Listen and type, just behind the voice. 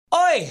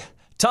Hey!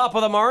 Top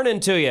of the morning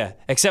to you.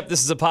 Except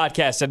this is a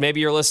podcast, and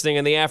maybe you're listening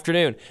in the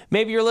afternoon.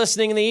 Maybe you're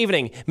listening in the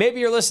evening. Maybe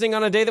you're listening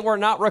on a day that we're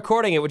not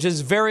recording it, which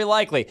is very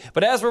likely.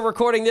 But as we're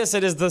recording this,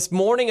 it is this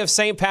morning of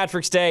St.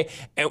 Patrick's Day,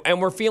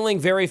 and we're feeling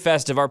very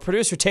festive. Our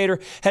producer,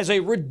 Tater, has a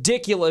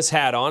ridiculous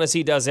hat on, as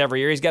he does every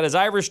year. He's got his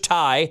Irish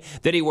tie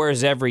that he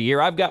wears every year.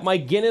 I've got my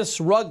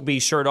Guinness rugby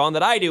shirt on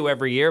that I do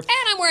every year. And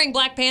I'm wearing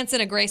black pants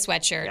and a gray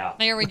sweatshirt. Yeah.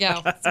 There we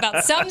go. It's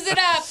about sums it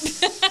up.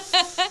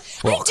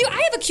 Well,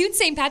 I have a cute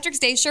St. Patrick's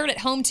Day shirt at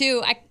home,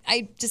 too.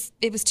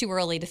 It was too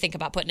early to think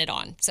about putting it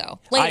on. So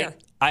later.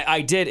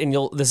 I did, and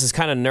this is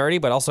kind of nerdy,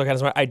 but also kind of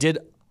smart. I did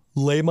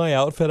lay my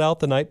outfit out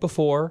the night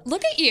before.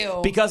 Look at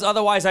you. Because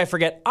otherwise I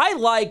forget. I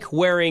like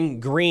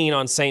wearing green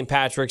on St.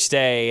 Patrick's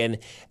Day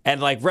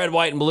and like red,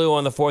 white, and blue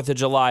on the 4th of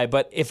July.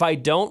 But if I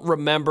don't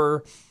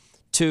remember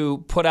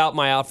to put out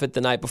my outfit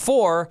the night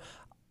before,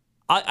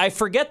 I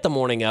forget the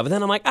morning of, and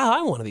then I'm like,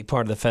 I want to be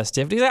part of the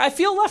festivities. I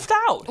feel left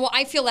out. Well,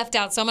 I feel left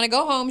out, so I'm going to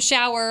go home,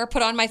 shower,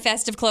 put on my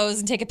festive clothes,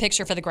 and take a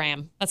picture for the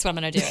gram. That's what I'm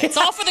going to do. It's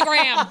all for the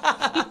gram.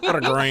 For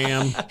the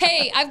gram.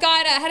 Hey, I've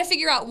got how to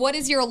figure out what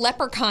is your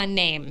leprechaun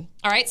name.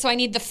 All right, so I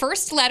need the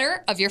first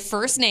letter of your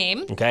first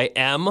name. Okay,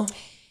 M.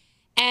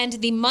 And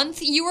the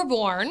month you were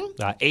born.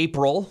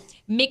 April.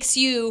 Makes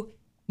you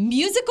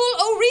musical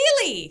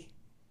O'Reilly.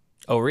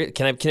 O'Reilly?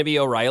 Can it be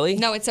O'Reilly?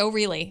 No, it's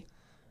O'Reilly.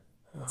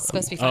 It's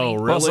supposed to be funny. Oh,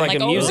 really? Well, like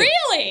a music.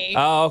 Really?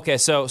 Oh, okay.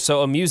 So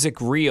a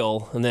music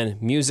reel and then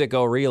music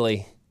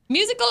O'Reilly.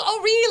 Musical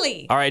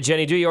O'Reilly. All right,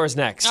 Jenny, do yours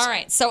next. All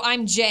right. So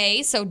I'm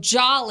J, so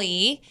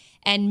Jolly,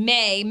 and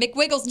May,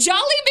 McWiggles.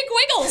 Jolly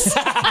McWiggles.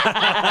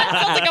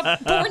 Sounds like a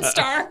porn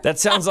star. That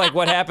sounds like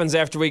what happens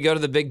after we go to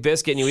the Big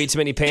Biscuit and you eat too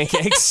many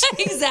pancakes.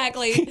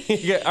 Exactly.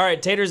 All right,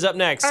 Tater's up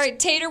next. All right,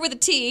 Tater with a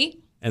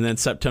T. And then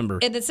September.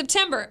 Timid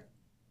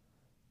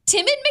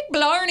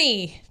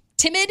McBlarney.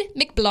 Timid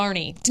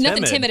McBlarney.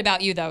 Nothing timid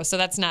about you, though, so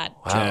that's not.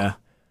 Wow. Yeah.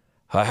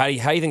 How do you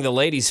think the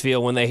ladies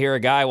feel when they hear a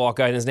guy walk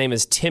out and his name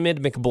is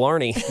Timid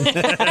McBlarney?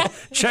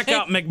 Check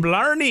out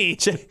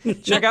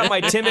McBlarney. Check out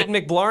my Timid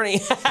McBlarney.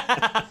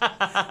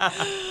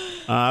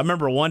 I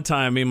remember one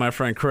time me and my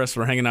friend Chris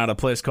were hanging out at a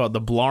place called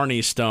the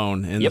Blarney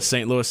Stone in the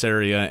St. Louis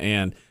area,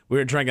 and we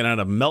were drinking out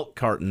of milk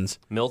cartons.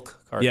 Milk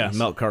cartons? Yeah,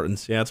 milk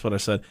cartons. Yeah, that's what I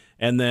said.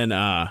 And then,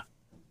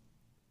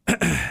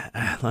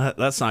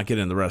 let's not get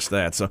into the rest of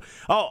that. So,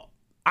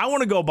 I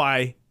want to go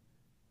by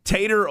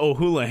Tater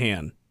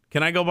O'Houlihan.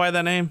 Can I go by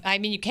that name? I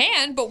mean, you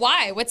can, but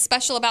why? What's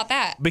special about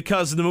that?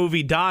 Because in the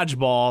movie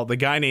Dodgeball, the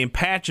guy named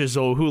Patches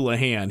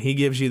O'Houlihan, he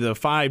gives you the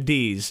 5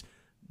 Ds.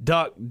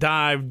 Duck,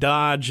 dive,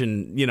 dodge,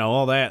 and,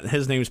 all that.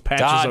 His name's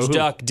Patches Dodge, O'Houlihan.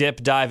 duck,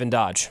 dip, dive, and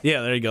dodge.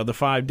 Yeah, there you go, the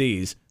 5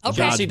 Ds. Okay.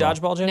 Did you see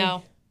Dodgeball, Jenny? No.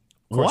 Of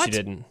course What? you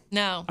didn't.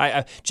 No.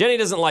 Jenny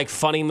doesn't like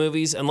funny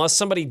movies. Unless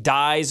somebody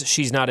dies,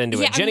 she's not into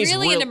it. Yeah, Jenny's I'm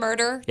really into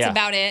murder. That's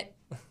about it.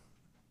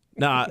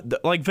 Nah,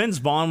 like Vince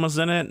Vaughn was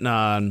in it.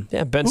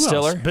 Yeah, Ben who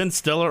Stiller. else? Ben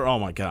Stiller. Oh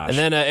my gosh. And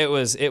then it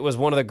was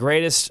one of the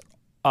greatest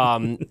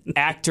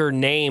actor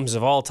names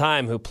of all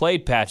time who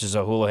played Patches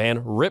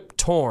O'Houlihan. Rip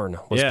Torn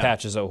was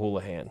Patches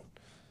O'Houlihan.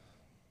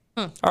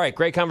 All right,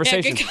 great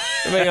conversation.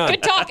 Yeah,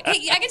 good talk.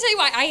 Hey, I can tell you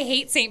why I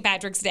hate St.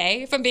 Patrick's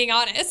Day, if I'm being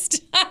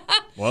honest.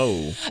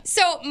 Whoa.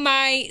 So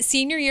my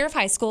senior year of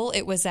high school,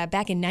 it was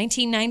back in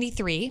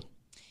 1993.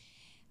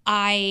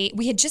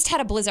 We had just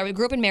had a blizzard. We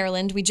grew up in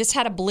Maryland. We just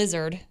had a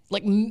blizzard,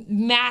 like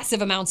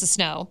massive amounts of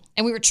snow.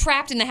 And we were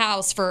trapped in the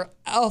house for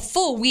a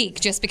full week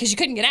just because you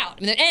couldn't get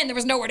out. And there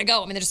was nowhere to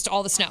go. There's just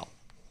all the snow.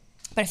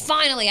 But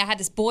finally, I had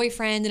this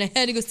boyfriend, and I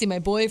had to go see my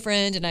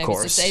boyfriend. And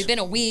it'd been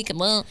a week.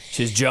 And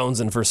she's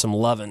jonesing for some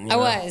lovin'. I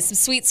was. Some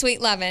sweet, sweet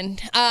lovin'.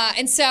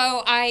 And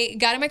so I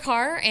got in my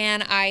car,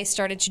 and I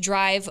started to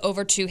drive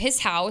over to his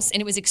house,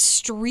 and it was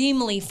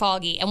extremely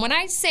foggy. And when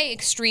I say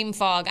extreme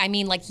fog, I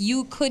mean like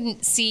you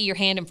couldn't see your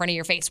hand in front of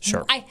your face.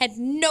 Sure. I had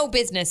no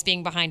business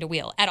being behind a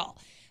wheel at all.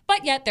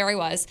 But yet, there I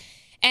was.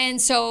 And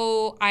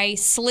so I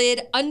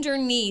slid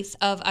underneath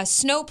of a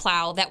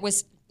snowplow that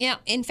was... Yeah,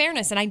 in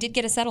fairness, and I did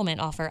get a settlement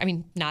offer. I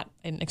mean, not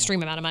an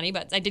extreme amount of money,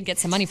 but I did get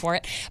some money for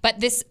it.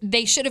 But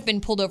they should have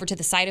been pulled over to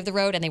the side of the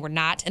road, and they were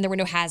not, and there were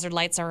no hazard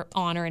lights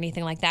on or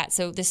anything like that.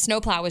 So this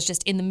snowplow was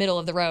just in the middle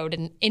of the road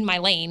and in my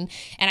lane,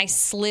 and I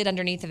slid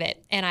underneath of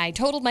it. And I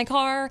totaled my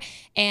car,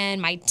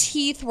 and my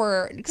teeth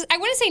were, I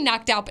want to say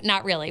knocked out, but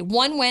not really.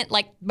 One went,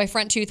 like my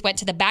front tooth went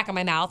to the back of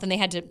my mouth, and they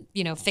had to,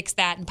 fix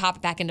that and pop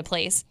it back into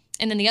place.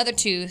 And then the other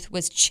tooth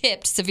was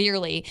chipped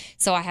severely,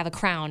 so I have a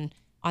crown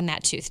on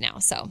that tooth now,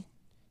 so...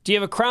 Do you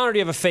have a crown or do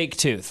you have a fake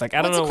tooth? Like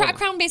I don't know. A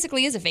crown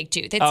basically is a fake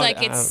tooth. It's I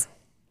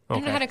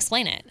don't know how to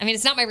explain it. I mean,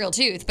 it's not my real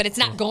tooth, but it's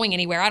not going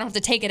anywhere. I don't have to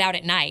take it out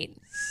at night.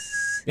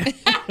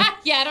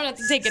 Yeah, I don't have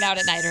to take it out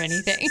at night or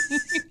anything.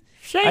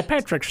 St.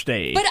 Patrick's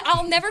Day. But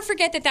I'll never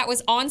forget that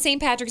was on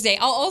St. Patrick's Day.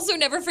 I'll also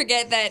never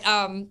forget that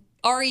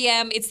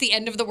REM, It's the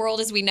End of the World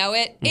as We Know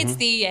It. Mm-hmm. It's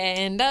the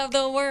end of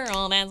the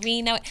world as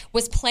we know it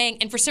was playing.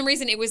 And for some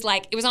reason, it was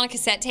on a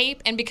cassette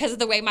tape. And because of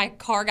the way my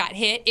car got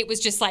hit, it was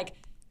just like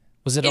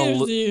Was it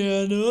It's the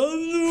end of the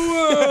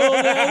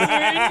world as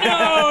we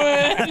know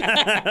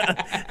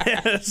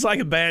it. It's like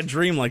a bad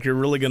dream, like you're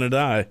really going to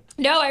die.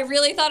 No, I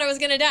really thought I was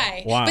going to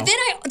die. Wow. But then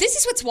this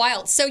is what's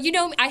wild. So,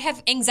 I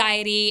have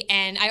anxiety,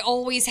 and I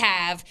always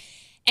have.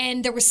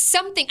 And there was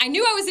something, I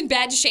knew I was in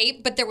bad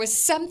shape, but there was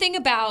something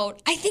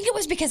about, I think it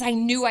was because I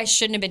knew I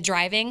shouldn't have been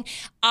driving.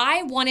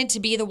 I wanted to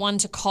be the one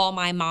to call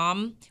my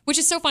mom, which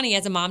is so funny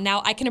as a mom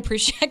now. I can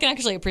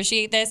actually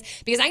appreciate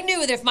this because I knew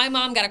that if my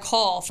mom got a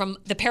call from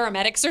the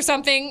paramedics or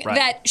something,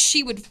 that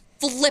she would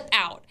flip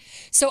out.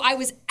 So I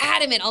was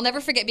adamant. I'll never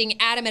forget being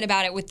adamant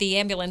about it with the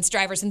ambulance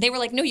drivers. And they were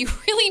like, no, you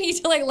really need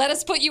to let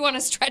us put you on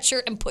a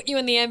stretcher and put you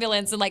in the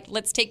ambulance and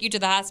let's take you to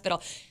the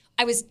hospital.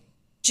 I was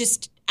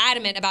just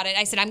adamant about it.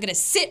 I said, I'm going to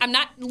sit. I'm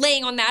not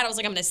laying on that. I was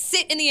like, I'm going to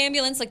sit in the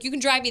ambulance. Like, you can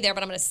drive me there,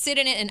 but I'm going to sit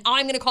in it, and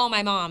I'm going to call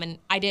my mom. And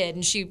I did.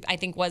 And she, I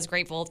think, was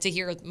grateful to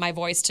hear my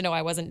voice, to know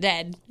I wasn't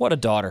dead. What a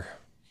daughter.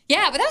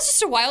 Yeah, but that was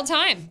just a wild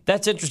time.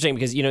 That's interesting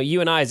because,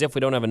 you and I, as if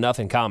we don't have enough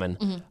in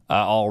common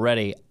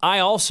already, I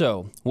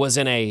also was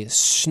in a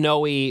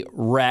snowy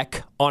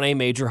wreck on a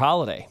major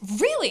holiday.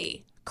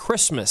 Really?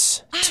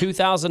 Christmas,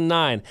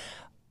 2009.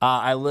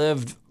 I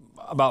lived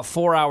about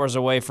 4 hours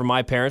away from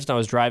my parents, and I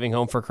was driving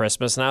home for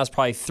Christmas, and I was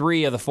probably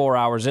 3 of the 4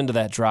 hours into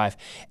that drive.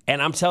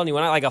 And I'm telling you,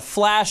 when a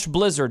flash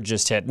blizzard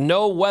just hit,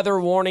 no weather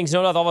warnings,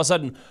 no nothing, all of a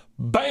sudden,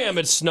 bam,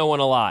 it's snowing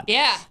a lot.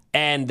 Yeah.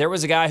 And there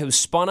was a guy who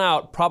spun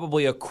out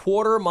probably a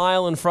quarter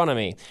mile in front of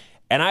me,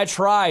 and I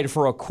tried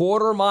for a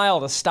quarter mile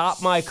to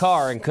stop my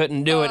car and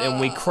couldn't do it, and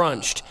we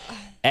crunched.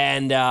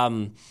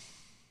 And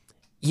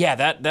yeah,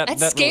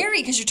 that's scary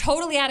because you're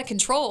totally out of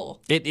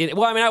control.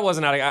 Well, I mean, I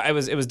wasn't out. I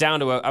was down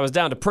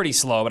to pretty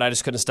slow, but I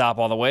just couldn't stop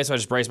all the way. So I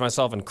just braced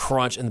myself and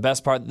crunched. And the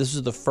best part, this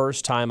was the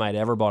first time I'd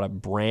ever bought a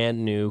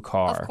brand new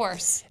car. Of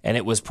course. And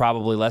it was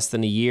probably less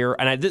than a year.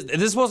 And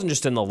this wasn't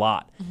just in the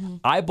lot. Mm-hmm.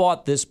 I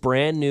bought this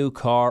brand new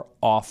car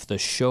off the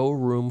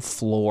showroom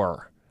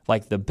floor,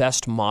 like the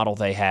best model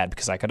they had,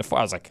 because I could afford.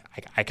 I was like,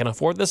 I can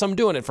afford this. I'm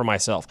doing it for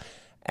myself.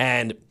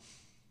 And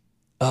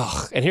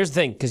here's the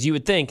thing, because you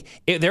would think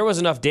there was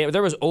enough damage,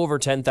 there was over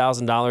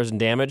 $10,000 in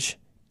damage,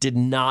 did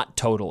not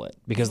total it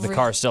because the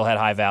car still had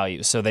high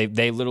value. So they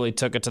literally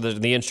took it to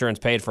the insurance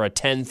paid for a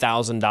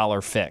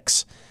 $10,000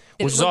 fix.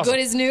 Did Which it is look awesome. good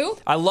as new?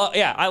 I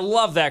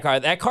love that car.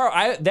 That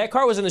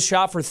car was in the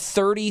shop for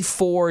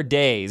 34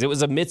 days. It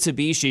was a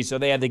Mitsubishi, so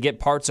they had to get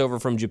parts over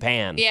from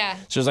Japan. Yeah.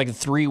 So it was like a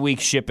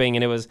 3-week shipping,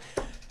 and it was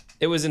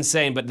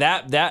insane. But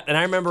that and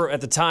I remember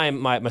at the time,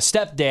 my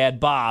stepdad,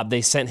 Bob,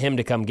 they sent him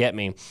to come get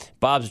me.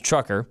 Bob's a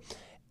trucker,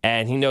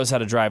 and he knows how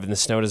to drive in the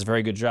snow, does a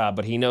very good job,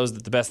 but he knows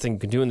that the best thing you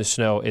can do in the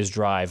snow is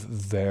drive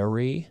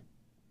very,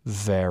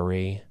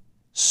 very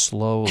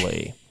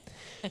slowly.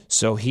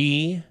 So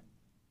he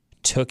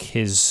took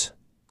his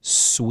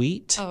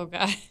sweet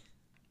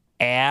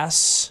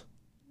ass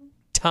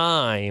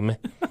time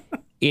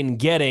in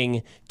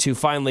getting to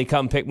finally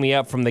come pick me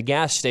up from the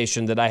gas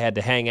station that I had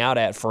to hang out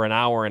at for an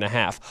hour and a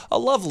half. A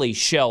lovely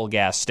Shell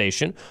gas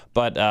station,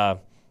 but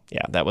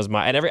yeah, that was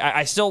my. And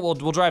I still will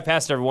drive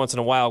past it every once in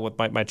a while with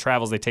my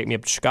travels. They take me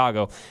up to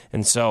Chicago,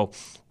 and so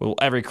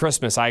every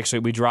Christmas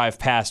we drive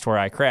past where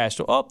I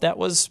crashed. Oh, that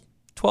was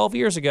 12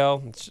 years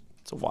ago.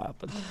 It's a while,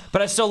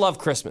 but I still love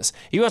Christmas.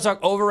 You want to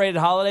talk overrated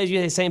holidays?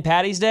 You say St.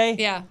 Patty's Day?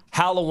 Yeah.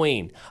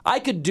 Halloween. I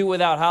could do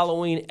without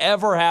Halloween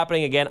ever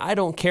happening again. I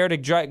don't care to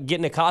get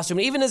in a costume.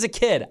 Even as a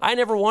kid, I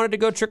never wanted to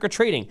go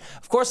trick-or-treating.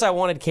 Of course, I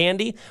wanted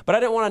candy, but I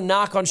didn't want to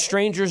knock on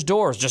strangers'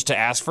 doors just to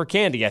ask for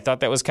candy. I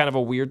thought that was kind of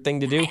a weird thing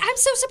to do. I'm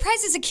so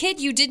surprised as a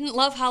kid you didn't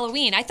love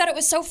Halloween. I thought it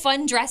was so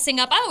fun dressing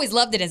up. I always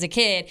loved it as a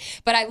kid,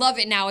 but I love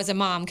it now as a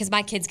mom because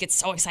my kids get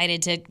so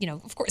excited to,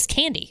 of course,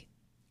 candy.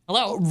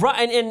 Hello.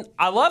 Right, and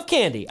I love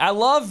candy. I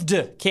loved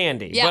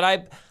candy,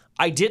 but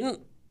I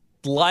didn't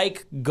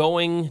like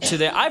going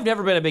to I've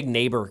never been a big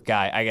neighbor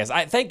guy, I guess.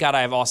 Thank God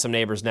I have awesome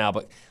neighbors now,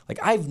 but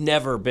I've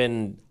never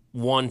been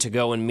one to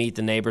go and meet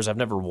the neighbors. I've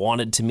never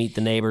wanted to meet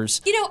the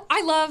neighbors.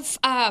 I love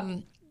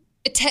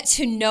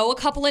to know a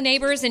couple of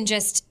neighbors and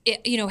just, hey,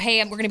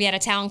 we're going to be out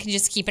of town. Can you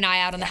just keep an eye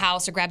out on the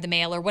house or grab the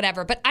mail or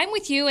whatever? But I'm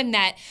with you in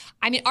that,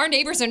 our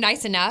neighbors are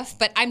nice enough,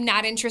 but I'm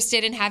not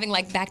interested in having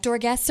backdoor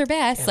guests or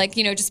best,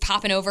 just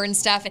popping over and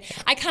stuff. And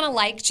I kind of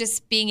like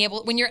just being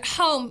able, when you're at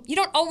home, you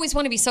don't always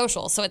want to be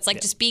social. So it's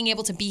just being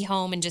able to be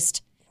home and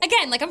just,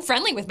 again, I'm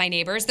friendly with my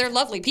neighbors. They're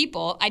lovely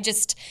people. I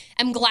just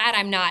am glad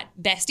I'm not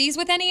besties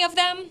with any of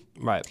them.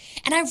 Right.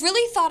 And I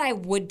really thought I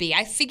would be.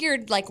 I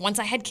figured once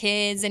I had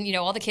kids and,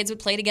 all the kids would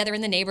play together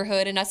in the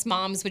neighborhood and us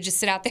moms would just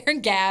sit out there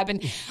and gab.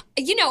 And,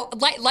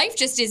 life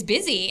just is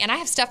busy and I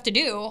have stuff to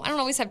do. I don't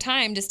always have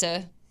time just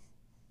to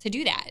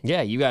do that.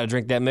 Yeah, you got to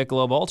drink that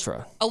Michelob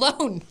Ultra.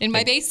 Alone in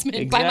my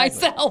basement by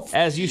myself.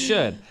 As you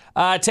should.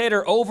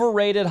 Tater,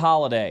 overrated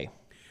holiday.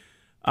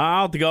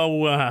 I'll have to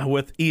go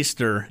with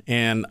Easter,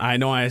 and I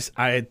know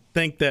I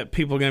think that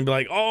people are going to be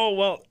like, oh,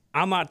 well,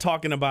 I'm not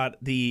talking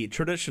about the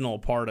traditional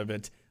part of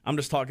it. I'm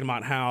just talking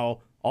about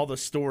how all the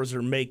stores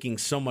are making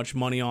so much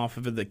money off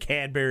of it. The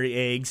Cadbury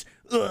eggs,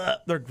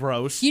 they're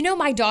gross.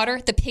 My daughter,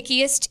 the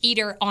pickiest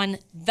eater on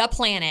the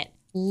planet,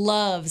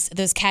 loves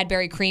those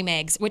Cadbury cream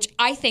eggs, which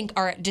I think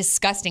are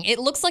disgusting. It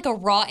looks like a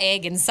raw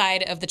egg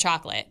inside of the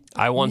chocolate.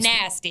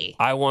 Nasty.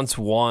 I once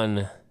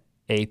won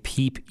a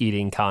peep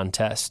eating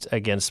contest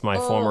against my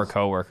former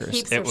coworkers.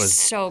 Peeps it was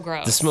so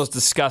gross. the most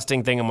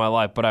disgusting thing in my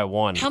life, but I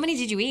won. How many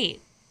did you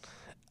eat?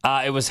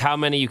 It was how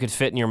many you could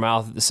fit in your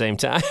mouth at the same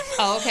time.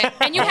 Oh, okay.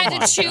 And you had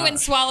to chew and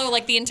swallow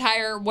like the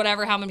entire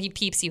how many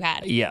peeps you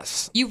had.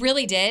 Yes. You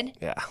really did?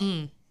 Yeah.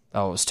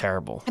 Oh, it was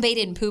terrible. I bet you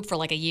didn't poop for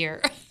like a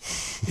year.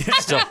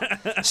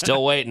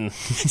 Still waiting.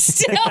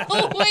 Still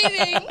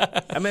waiting.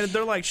 I mean,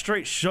 they're like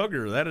straight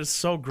sugar. That is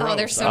so gross. Oh,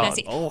 they're so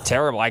nasty.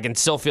 Terrible. I can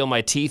still feel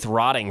my teeth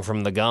rotting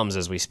from the gums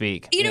as we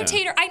speak. You know,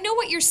 Tater, I know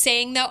what you're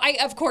saying, though.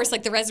 Of course,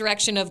 like the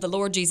resurrection of the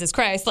Lord Jesus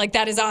Christ, like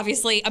that is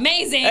obviously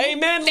amazing.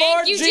 Amen, Thank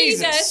Lord you,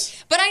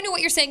 Jesus. But I know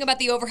what you're saying about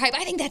the overhype.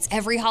 I think that's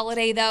every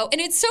holiday, though.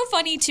 And it's so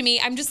funny to me.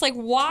 I'm just like,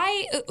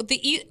 why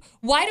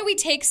do we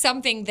take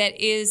something that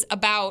is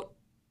about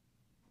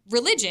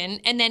religion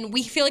and then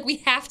we feel like we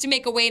have to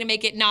make a way to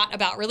make it not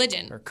about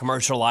religion or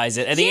commercialize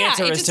it? And the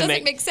answer it is just to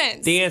doesn't make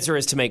sense. The answer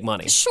is to make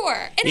money. Sure.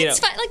 And it's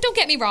fine. Like, don't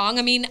get me wrong.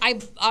 I mean, I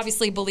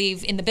obviously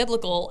believe in the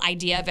biblical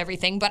idea of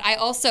everything, but I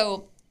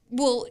also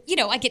will,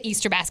 I get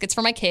Easter baskets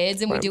for my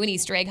kids and we do an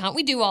Easter egg hunt.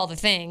 We do all the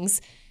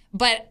things.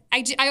 But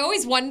I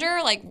always wonder,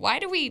 like, why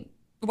do we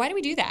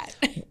do that?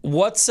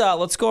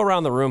 Let's go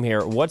around the room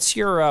here. What's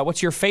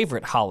your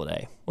favorite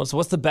holiday?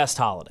 What's the best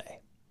holiday?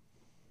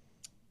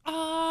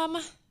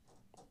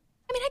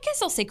 I mean, I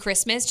guess I'll say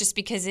Christmas just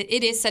because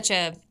it is such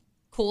a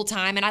cool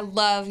time. And I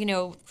love,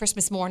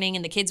 Christmas morning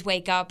and the kids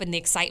wake up and the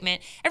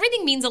excitement.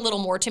 Everything means a little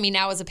more to me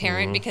now as a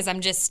parent because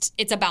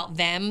it's about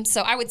them. So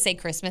I would say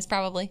Christmas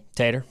probably.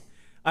 Tater?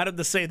 I'd have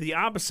to say the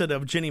opposite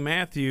of Jenny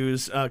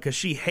Matthews because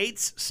she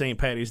hates St.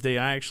 Patty's Day.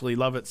 I actually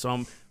love it. So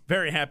I'm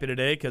very happy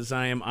today because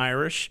I am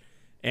Irish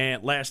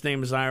and last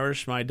name is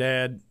Irish. My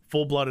dad,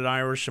 full-blooded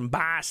Irish from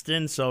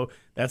Boston. So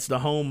that's the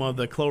home of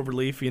the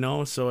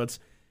cloverleaf, So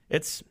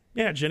it's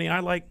yeah, Jenny,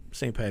 I like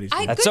St. Patty's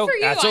Day. Good for you.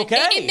 That's okay.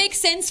 It makes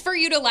sense for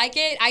you to like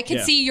it. I can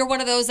see you're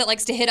one of those that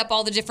likes to hit up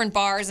all the different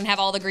bars and have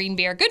all the green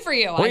beer. Good for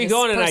you. Where are you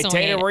going tonight,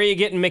 Tater? Where are you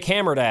getting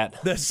McHammered at?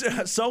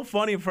 That's so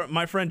funny.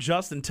 My friend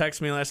Justin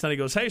texted me last night. He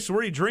goes, "Hey, so where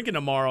are you drinking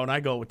tomorrow?" And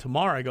I go,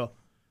 "Tomorrow?" I go,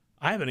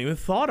 "I haven't even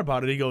thought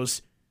about it." He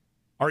goes,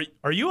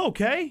 Are you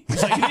okay?"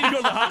 He's like, "You need to go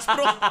to the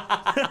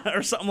hospital?"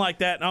 or something like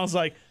that. And I was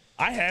like,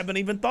 I haven't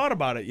even thought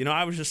about it.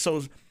 I was just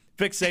so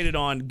fixated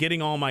on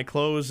getting all my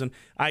clothes. And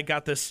I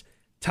got this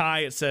tie.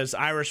 It says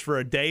Irish for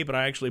a day, but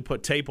I actually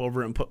put tape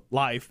over it and put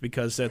life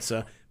because that's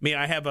me.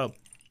 I have a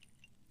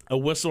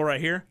whistle right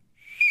here.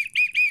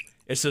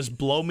 It says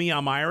 "Blow me,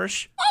 I'm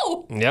Irish."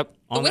 Oh, yep.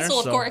 The whistle,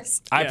 of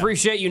course. I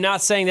appreciate you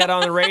not saying that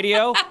on the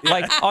radio,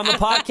 like on the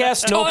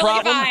podcast. No Totally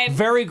problem. fine.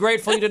 Very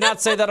grateful you did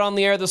not say that on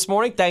the air this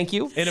morning. Thank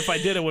you. And if I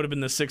did, it would have been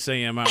the 6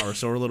 a.m. hour.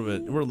 So we're a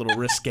little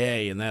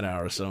risque in that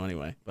hour. So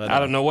anyway, but I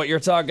don't know what you're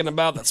talking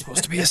about. That's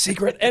supposed to be a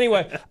secret.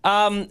 Anyway,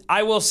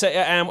 I will say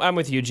I'm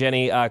with you,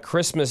 Jenny.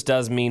 Christmas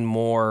does mean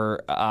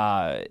more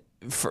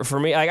for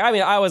me. I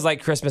I always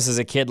liked Christmas as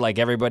a kid, like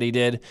everybody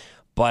did.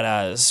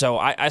 But so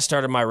I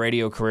started my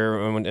radio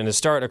career, and to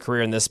start a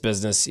career in this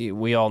business,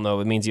 we all know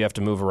it means you have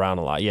to move around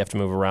a lot. You have to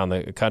move around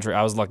the country.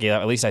 I was lucky;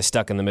 at least I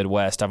stuck in the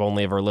Midwest. I've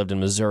only ever lived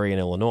in Missouri and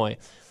Illinois.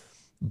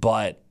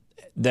 But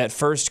that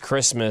first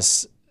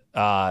Christmas,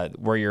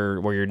 where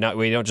you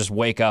don't just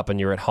wake up and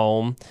you're at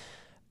home.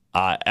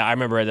 I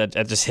remember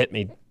that just hit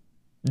me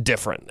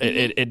different.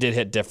 It did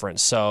hit different.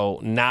 So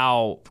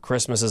now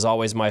Christmas is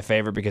always my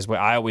favorite because we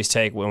always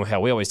take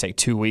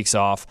 2 weeks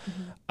off.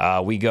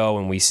 We go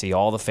and we see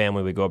all the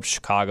family. We go up to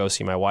Chicago,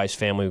 see my wife's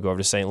family. We go over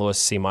to St. Louis,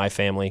 see my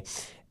family.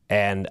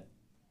 And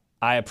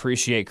I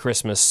appreciate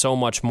Christmas so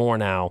much more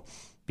now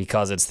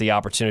because it's the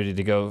opportunity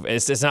to go.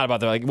 It's not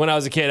about like when I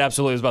was a kid,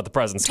 absolutely it was about the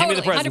presents. Totally,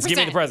 give me the presents. 100%. Give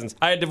me the presents.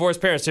 I had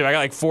divorced parents too. I got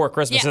like 4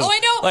 Christmases. Yeah. Oh, I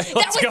know. Like, that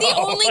was go. the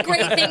only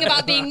great thing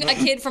about being a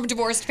kid from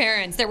divorced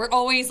parents. There were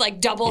always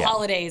like double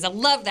holidays. I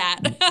love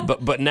that.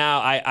 but now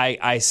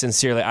I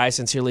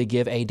sincerely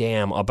give a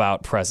damn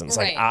about presents.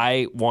 Right. Like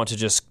I want to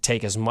just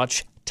take as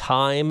much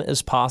time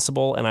as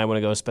possible, and I want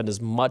to go spend as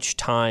much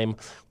time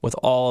with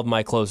all of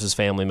my closest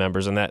family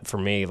members, and that for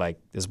me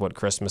is what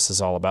Christmas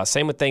is all about.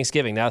 Same with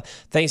Thanksgiving. Now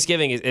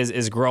Thanksgiving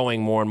is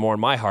growing more and more in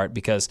my heart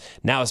because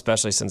now,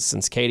 especially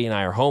since Katie and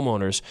I are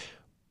homeowners,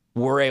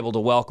 we're able to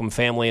welcome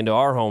family into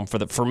our home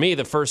for me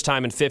the first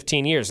time in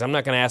 15 years. I'm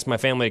not going to ask my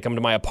family to come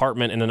to my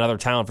apartment in another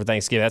town for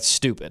Thanksgiving. That's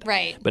stupid.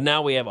 Right. But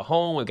now we have a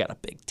home. We've got a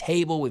big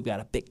table. We've got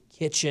a big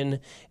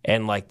kitchen.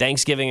 And like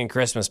Thanksgiving and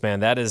Christmas,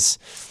 man, that is...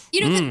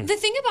 The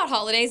thing about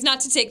holidays, not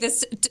to take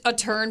this a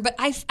turn, but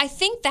I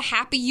think the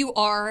happy you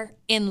are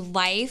in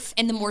life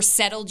and the more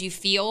settled you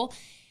feel,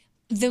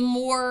 the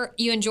more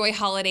you enjoy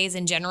holidays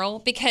in general,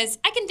 because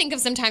I can think of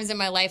some times in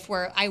my life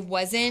where I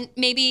wasn't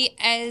maybe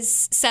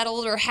as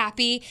settled or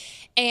happy,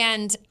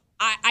 and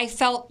I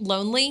felt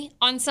lonely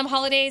on some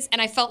holidays, and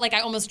I felt like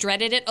I almost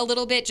dreaded it a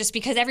little bit just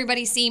because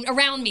everybody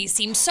around me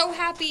seemed so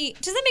happy.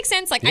 Does that make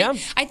sense? Like, yeah.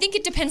 I think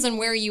it depends on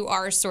where you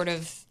are sort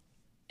of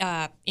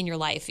in your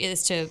life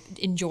as to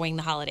enjoying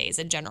the holidays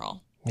in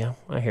general. Yeah,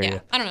 I hear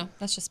you. I don't know.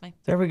 That's just my...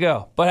 There we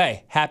go. But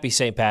hey, happy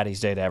St. Patty's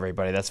Day to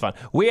everybody. That's fun.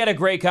 We had a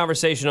great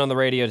conversation on the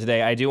radio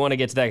today. I do want to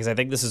get to that because I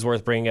think this is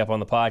worth bringing up on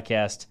the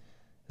podcast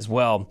as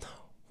well.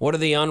 What are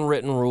the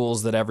unwritten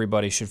rules that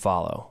everybody should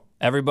follow?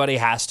 Everybody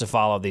has to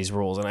follow these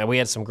rules. And we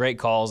had some great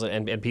calls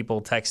and people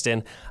text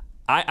in.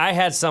 I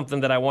had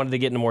something that I wanted to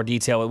get into more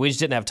detail with. We just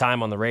didn't have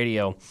time on the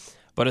radio.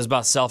 But it was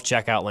about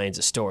self-checkout lanes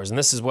at stores. And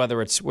this is whether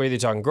you're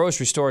talking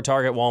grocery store,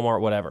 Target,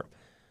 Walmart, whatever.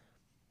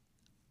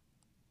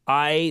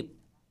 I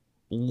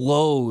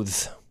loathe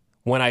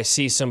when I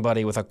see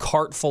somebody with a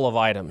cart full of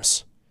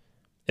items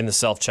in the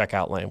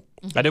self-checkout lane.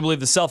 Mm-hmm. I do believe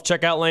the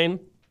self-checkout lane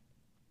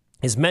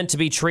is meant to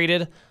be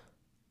treated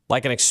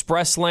like an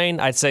express lane.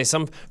 I'd say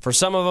for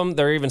some of them,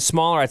 they're even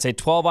smaller. I'd say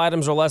 12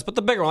 items or less. But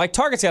the bigger one, like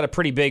Target's got a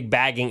pretty big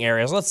bagging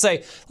area. So let's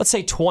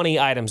say 20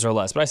 items or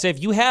less. But I say if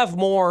you have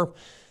more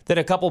than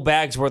a couple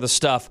bags worth of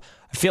stuff,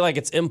 I feel like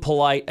it's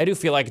impolite. I do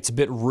feel like it's a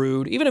bit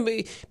rude. Even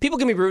if people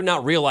can be rude and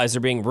not realize they're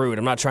being rude.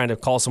 I'm not trying to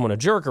call someone a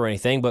jerk or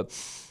anything, but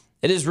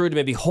it is rude to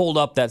maybe hold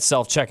up that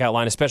self-checkout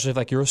line, especially if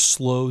like you're a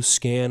slow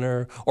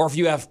scanner or if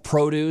you have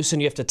produce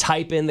and you have to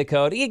type in the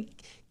code.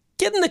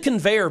 Get in the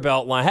conveyor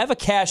belt line. Have a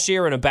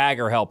cashier and a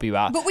bagger help you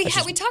out. But we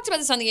talked about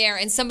this on the air,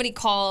 and somebody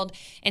called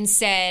and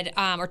said,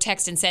 or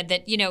texted and said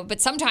that,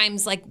 but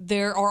sometimes like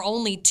there are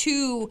only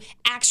 2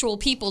 actual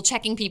people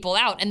checking people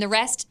out, and the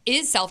rest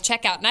is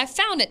self-checkout. And I've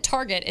found at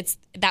Target it's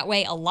that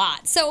way a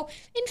lot. So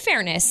in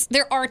fairness,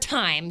 there are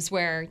times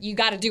where you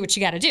got to do what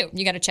you got to do.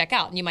 You got to check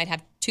out, and you might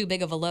have too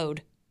big of a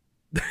load.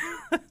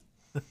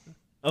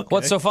 Okay.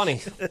 What's so funny?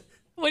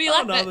 What are you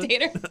laughing at,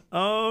 Tater?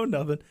 Oh,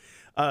 nothing.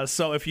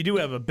 So if you do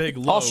have a big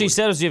load, all she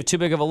said was you have too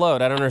big of a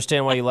load. I don't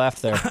understand why you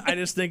laughed there. I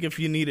just think if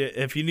you need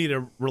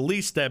to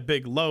release that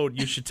big load,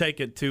 you should take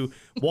it to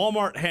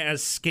Walmart.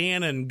 Has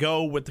scan and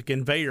go with the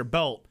conveyor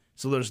belt,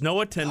 so there's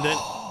no attendant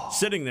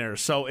sitting there.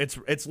 So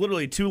it's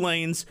literally 2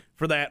 lanes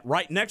for that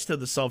right next to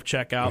the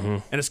self-checkout,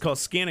 and it's called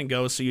scan and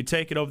go. So you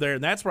take it over there,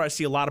 and that's where I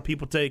see a lot of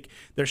people take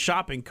their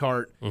shopping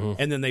cart,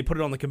 and then they put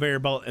it on the conveyor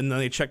belt, and then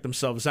they check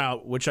themselves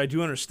out, which I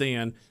do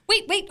understand.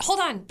 Wait, hold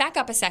on. Back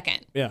up a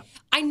second. Yeah.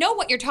 I know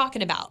what you're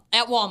talking about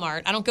at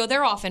Walmart. I don't go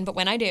there often, but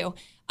when I do,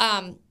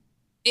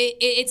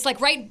 it's like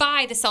right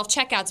by the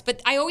self-checkouts,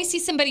 but I always see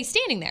somebody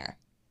standing there.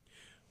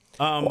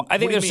 I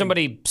think there's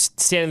somebody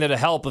standing there to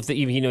help if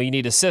you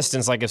need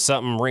assistance. Like if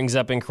something rings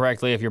up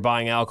incorrectly, if you're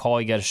buying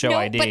alcohol, you got to show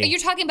ID. But you're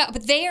talking about,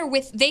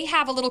 they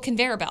have a little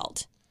conveyor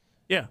belt.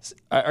 Yeah.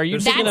 Are you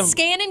thinking of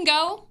scan and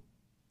go?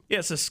 Yeah,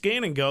 it's a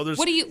scan and go.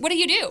 What do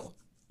you do?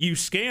 You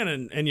scan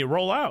and you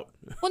roll out.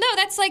 Well, no,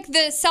 that's like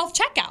the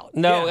self-checkout.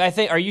 No,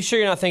 Yeah. Are you sure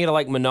you're not thinking of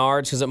like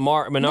Menards? Because at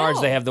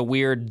Menards, they have the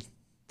weird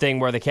thing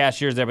where the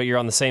cashier's there, but you're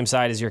on the same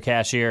side as your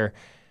cashier.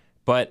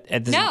 But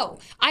No,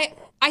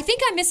 I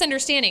think I'm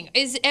misunderstanding.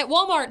 Is at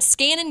Walmart,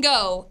 scan and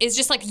go is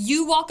just like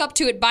you walk up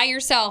to it by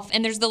yourself,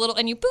 and there's the little,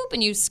 and you boop,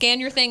 and you scan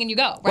your thing, and you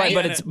go, right?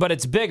 But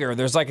it's bigger.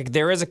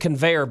 There is a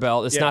conveyor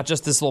belt. It's not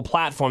just this little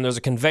platform. There's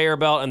a conveyor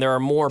belt, and there are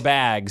more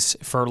bags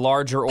for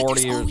larger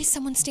orders. There's always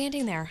someone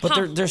standing there.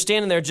 But they're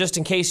standing there just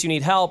in case you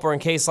need help, or in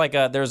case like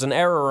there's an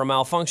error or a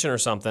malfunction or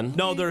something.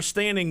 No, they're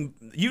standing.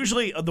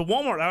 Usually, the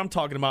Walmart I'm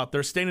talking about,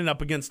 they're standing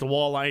up against the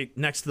wall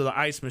next to the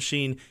ice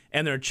machine,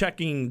 and they're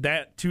checking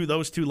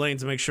those 2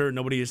 lanes to make sure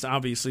nobody is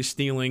obviously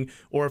stealing,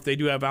 or if they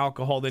do have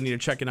alcohol, they need to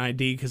check an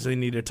ID because they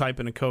need to type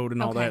in a code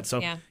and all that. So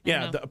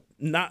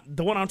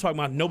the one I'm talking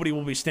about, nobody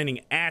will be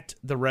standing at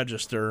the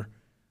register.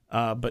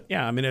 But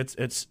yeah, I mean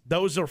it's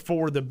those are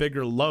for the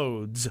bigger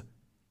loads.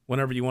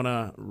 Whenever you want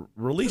to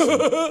release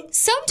them.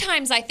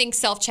 Sometimes I think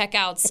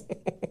self-checkouts,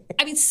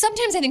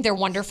 sometimes I think they're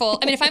wonderful.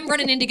 I mean, if I'm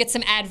running in to get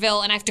some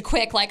Advil and I have to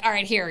quick, like, all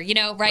right, here,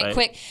 right,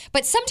 quick.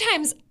 But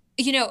sometimes,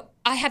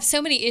 I have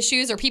so many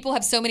issues, or people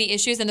have so many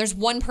issues, and there's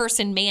one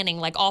person manning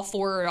like all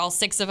 4 or all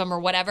 6 of them or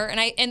whatever.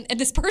 And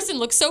this person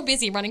looks so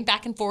busy running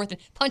back and forth and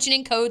punching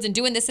in codes and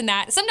doing this and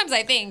that. Sometimes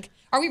I think,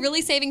 are we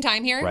really saving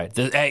time here? Right.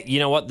 Hey, you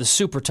know what? The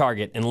Super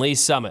Target in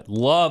Lee's Summit.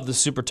 Love the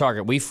Super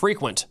Target. We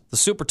frequent the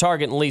Super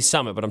Target in Lee's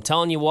Summit, but I'm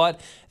telling you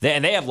what, they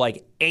have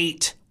like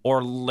 8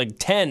 or like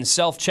 10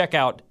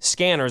 self-checkout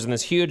scanners in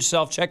this huge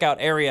self-checkout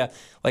area.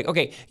 Like,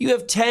 okay, you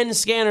have 10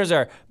 scanners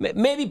there.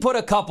 Maybe put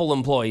a couple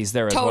employees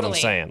there is what I'm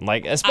saying.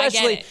 Like,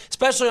 especially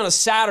on a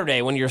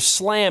Saturday when you're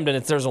slammed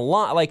and there's a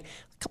lot. Like,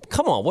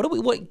 come on,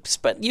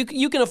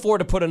 you can afford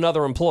to put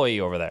another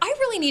employee over there. I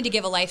really need to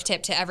give a life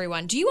tip to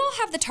everyone. Do you all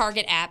have the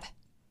Target app?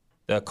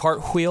 The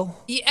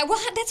cartwheel? Yeah, well,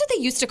 that's what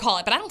they used to call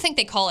it, but I don't think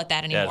they call it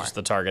that anymore. Yeah, just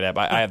the Target app.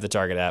 I have the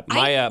Target app.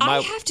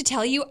 I have to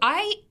tell you,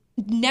 I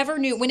never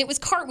knew when it was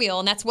cartwheel,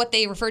 and that's what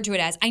they referred to it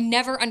as. I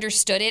never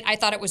understood it. I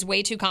thought it was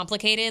way too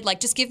complicated. Like,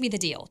 just give me the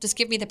deal. Just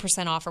give me the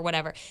 % off or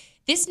whatever.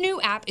 This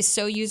new app is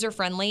so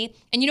user-friendly.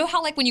 And you know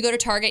how, like, when you go to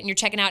Target and you're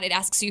checking out, it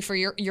asks you for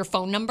your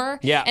phone number?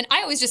 Yeah. And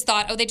I always just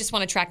thought, they just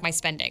want to track my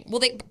spending. Well,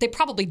 they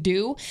probably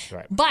do.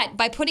 Right. But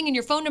by putting in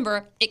your phone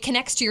number, it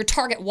connects to your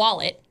Target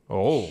wallet,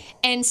 Oh.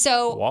 And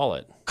so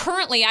Wallet.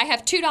 currently I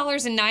have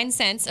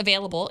 $2.09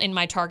 available in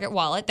my Target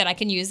wallet that I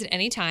can use at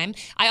any time.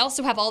 I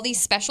also have all these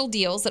special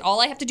deals that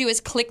all I have to do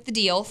is click the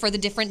deal for the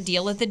different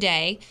deal of the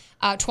day.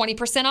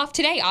 20% off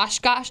today.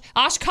 Oshkosh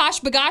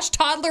Bagosh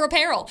toddler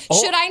apparel.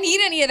 Oh. Should I need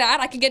any of that,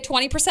 I could get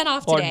 20%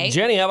 off today. Or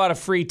Jenny, how about a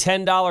free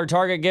 $10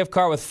 Target gift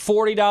card with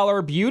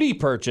 $40 beauty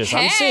purchase?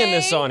 I'm seeing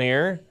this on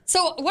here.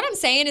 So what I'm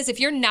saying is if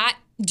you're not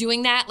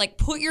doing that, like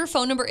put your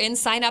phone number in,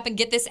 sign up, and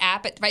get this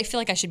app. I feel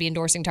like I should be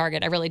endorsing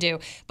Target. I really do.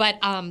 But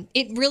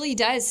it really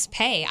does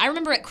pay. I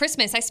remember at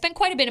Christmas, I spent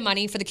quite a bit of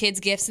money for the kids'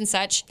 gifts and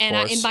such.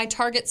 And in my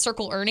Target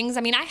Circle earnings,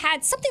 I mean, I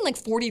had something like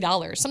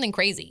 $40, something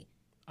crazy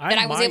that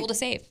I was able to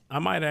save. I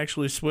might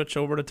actually switch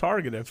over to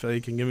Target if they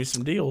can give me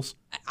some deals.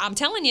 I'm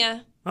telling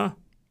you. Huh.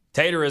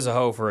 Tater is a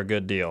hoe for a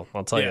good deal.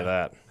 I'll tell you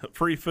that.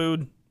 Free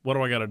food. What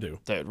do I got to do?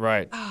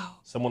 Right. Oh.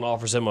 Someone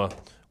offers him a,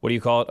 what do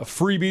you call it? A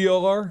free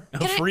BR?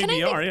 A free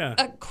BR, yeah.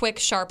 A quick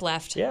sharp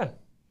left. Yeah.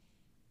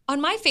 On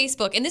my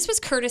Facebook, and this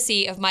was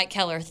courtesy of Mike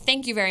Keller.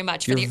 Thank you very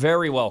much for You're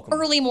very welcome.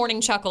 Early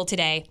morning chuckle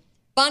today.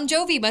 Bon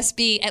Jovi must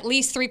be at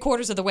least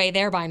 3/4 of the way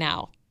there by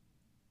now.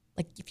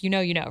 Like, if you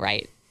know,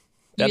 right?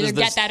 You either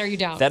get that or you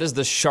don't. That is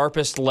the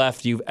sharpest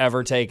left you've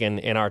ever taken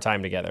in our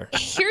time together.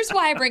 Here's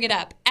why I bring it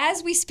up.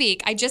 As we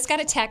speak, I just got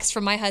a text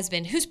from my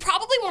husband, who's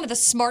probably one of the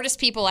smartest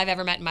people I've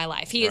ever met in my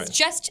life. He is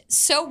just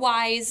so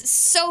wise,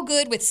 so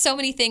good with so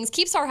many things,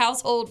 keeps our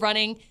household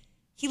running.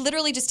 He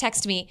literally just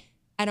texted me,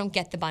 I don't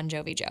get the Bon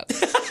Jovi joke.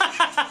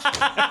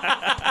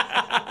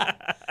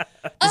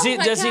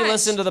 Does he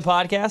listen to the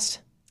podcast?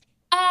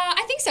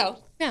 I think so.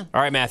 Yeah.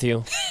 All right,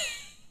 Matthew.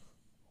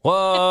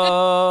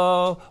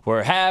 Whoa,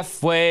 we're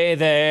halfway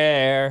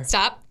there.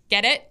 Stop.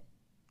 Get it?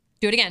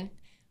 Do it again.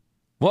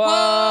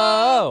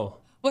 Whoa.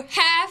 We're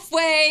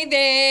halfway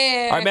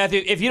there. All right,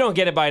 Matthew, if you don't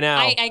get it by now.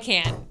 I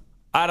can't.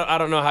 I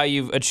don't know how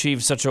you've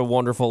achieved such a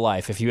wonderful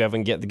life if you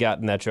haven't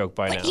gotten that joke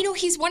by now. You know,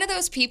 he's one of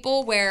those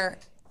people where,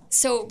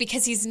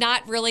 because he's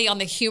not really on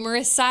the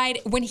humorous side,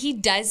 when he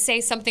does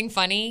say something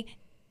funny,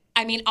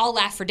 I mean, I'll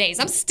laugh for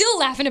days. I'm still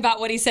laughing about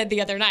what he said the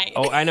other night.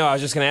 Oh, I know. I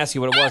was just going to ask you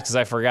what it was because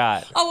I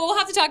forgot. Oh, well, we'll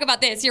have to talk about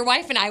this. Your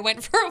wife and I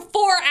went for a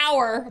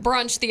 4-hour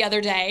brunch the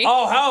other day.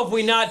 Oh, how have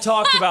we not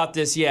talked about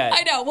this yet?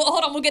 I know. Well,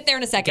 hold on. We'll get there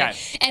in a second.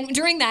 Okay. And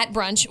during that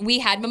brunch, we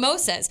had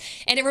mimosas.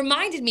 And it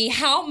reminded me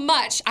how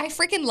much I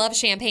freaking love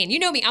champagne. You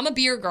know me. I'm a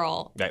beer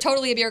girl. Right.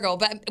 Totally a beer girl.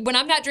 But when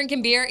I'm not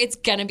drinking beer, it's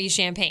going to be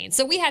champagne.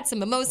 So we had some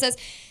mimosas.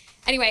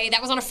 Anyway,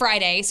 that was on a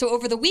Friday. So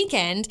over the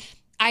weekend,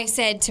 I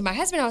said to my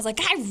husband, I was like,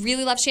 I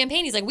really love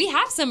champagne. He's like, we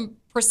have some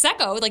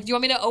Prosecco. Like, do you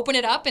want me to open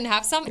it up and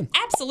have some?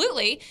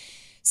 Absolutely.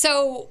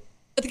 So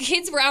the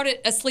kids were out at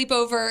a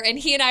sleepover, and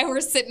he and I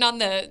were sitting on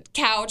the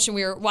couch, and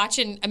we were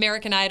watching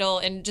American Idol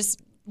and just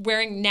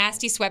wearing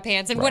nasty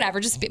sweatpants and whatever,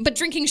 but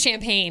drinking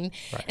champagne.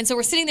 Right. And so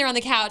we're sitting there on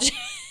the couch.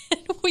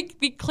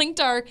 We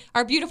clinked our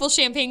beautiful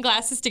champagne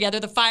glasses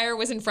together. The fire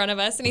was in front of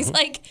us. And he's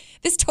like,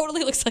 this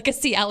totally looks like a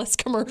Cialis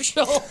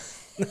commercial.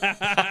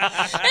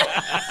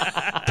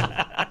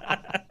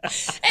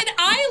 And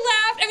I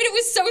laughed. I mean, it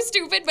was so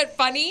stupid but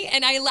funny,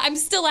 and I'm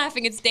still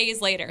laughing. It's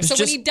days later. So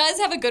when he does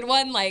have a good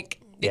one,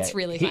 it's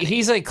really funny.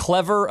 He's a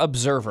clever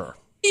observer.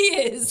 He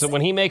is. So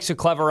when he makes a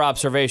clever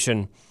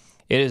observation,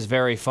 it is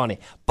very funny.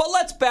 But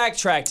let's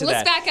backtrack to that.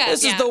 Let's back up.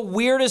 This is the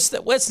weirdest.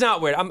 It's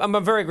not weird.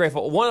 I'm very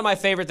grateful. One of my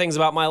favorite things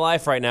about my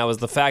life right now is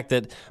the fact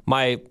that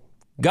my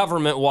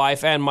government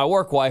wife and my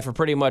work wife are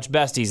pretty much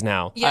besties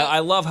now. Yep. I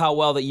love how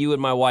well that you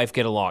and my wife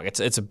get along.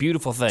 It's a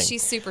beautiful thing.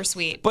 She's super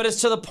sweet. But it's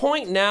to the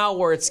point now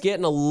where it's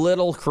getting a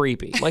little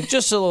creepy, like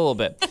just a little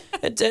bit.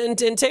 And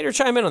Tater,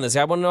 chime in on this.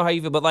 I want to know how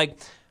you feel. But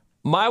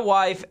my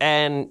wife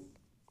and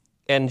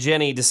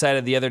Jenny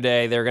decided the other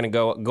day they're going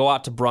to go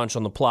out to brunch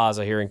on the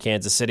plaza here in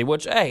Kansas City,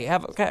 which, hey,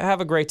 have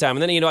a great time.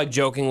 And then,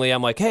 jokingly,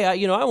 I'm like, hey, I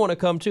want to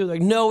come too.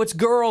 Like, no, it's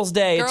Girls'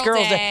 Day. It's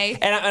Girls' Day.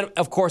 And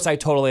of course, I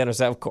totally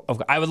understand.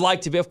 I would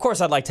like to be. Of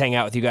course, I'd like to hang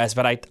out with you guys,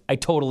 but I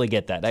totally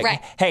get that.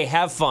 Right. Hey,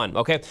 have fun,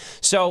 okay?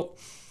 So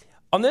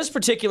on this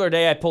particular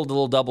day, I pulled a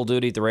little double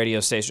duty at the radio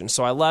station.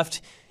 So I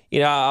left.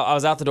 I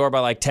was out the door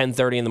by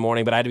 10:30 in the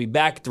morning, but I had to be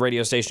back at the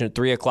radio station at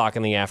 3 o'clock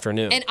in the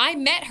afternoon. And I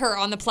met her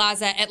on the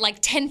plaza at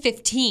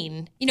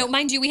 10:15.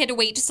 Mind you, we had to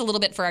wait just a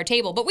little bit for our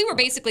table, but we were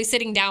basically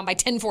sitting down by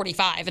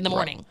 10:45 in the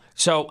morning. Right.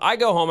 So I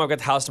go home. I've got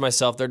the house to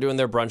myself. They're doing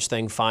their brunch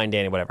thing. Fine,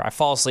 Danny, whatever. I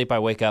fall asleep. I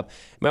wake up.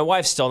 My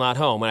wife's still not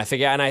home. And I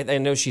figure, and I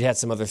know she had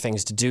some other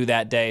things to do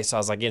that day. So I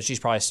was like, she's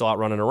probably still out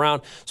running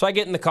around. So I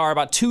get in the car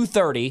about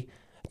 2:30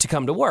 to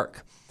come to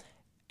work.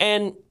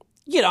 And,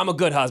 I'm a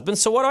good husband.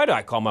 So what do?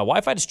 I call my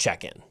wife. I just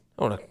check in.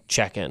 I want to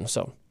check in.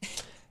 So,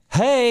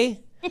 hey,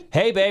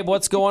 babe,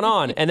 what's going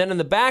on? And then in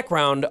the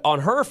background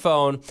on her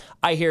phone,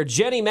 I hear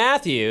Jenny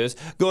Matthews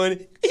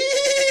going,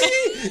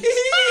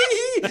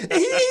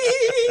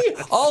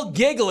 all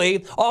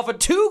giggly off of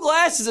 2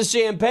 glasses of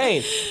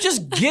champagne,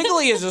 just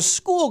giggly as a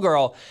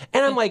schoolgirl.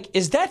 And I'm like,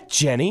 is that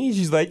Jenny?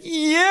 She's like,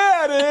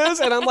 yeah, it is.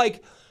 And I'm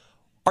like,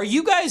 are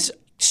you guys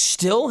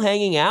still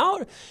hanging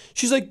out?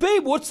 She's like,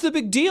 babe, what's the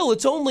big deal?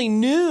 It's only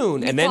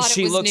noon. And then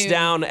she looks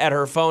down at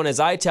her phone as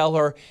I tell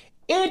her,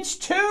 it's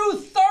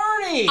 2:30.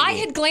 12:30. I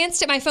had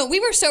glanced at my phone. We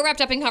were so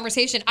wrapped up in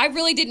conversation. I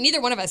really didn't.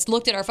 Neither one of us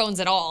looked at our phones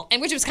at all,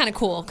 and which was kind of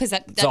cool because I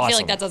feel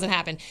like that doesn't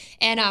happen.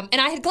 And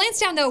I had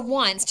glanced down though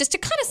once just to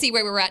kind of see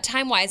where we were at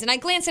time wise, and I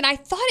glanced and I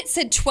thought it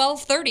said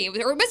 12:30,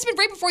 or it must have been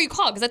right before you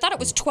called because I thought it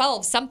was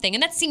 12 something,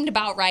 and that seemed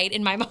about right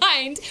in my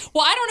mind.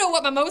 Well, I don't know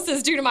what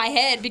mimosas do to my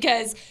head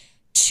because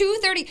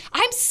 2:30.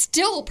 I'm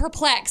still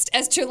perplexed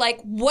as to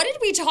what did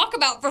we talk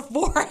about for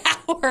 4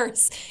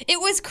 hours?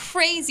 It was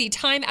crazy.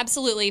 Time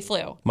absolutely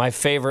flew. My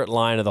favorite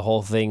line of the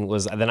whole thing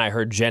was then I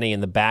heard Jenny in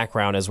the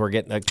background as we're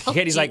getting.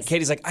 Katie's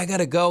like, I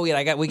gotta go.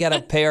 We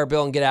gotta pay our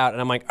bill and get out.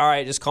 And I'm like, all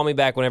right, just call me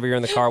back whenever you're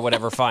in the car,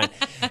 whatever, fine.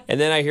 And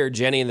then I hear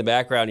Jenny in the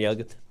background yell,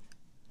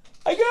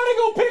 I gotta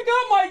go pick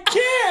up my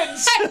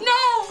kids. I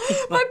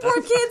know. My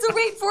poor kids are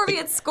waiting for me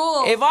at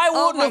school. If I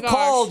wouldn't have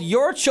called,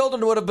 your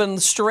children would have been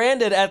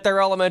stranded at their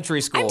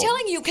elementary school. I'm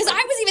telling you, because I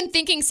was even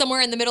thinking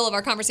somewhere in the middle of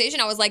our conversation,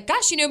 I was like,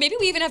 gosh, maybe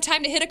we even have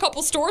time to hit a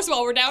couple stores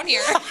while we're down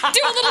here.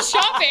 Do a little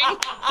shopping.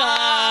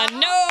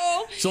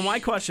 No. So my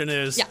question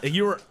is,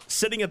 you were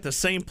sitting at the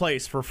same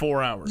place for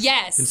 4 hours.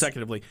 Yes.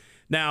 Consecutively.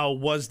 Now,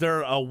 was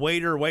there a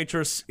waiter,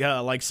 waitress,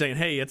 saying,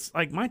 hey, it's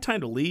my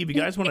time to leave. You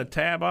guys want to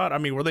tab out? I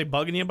mean, were they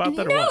bugging you about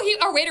that or what?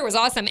 No, our waiter was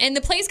awesome. And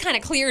the place kind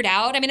of cleared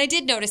out. I mean, I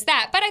did notice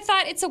that. But I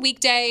thought it's a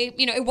weekday.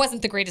 It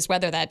wasn't the greatest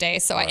weather that day.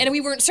 So, and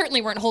we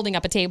certainly weren't holding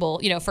up a table,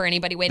 for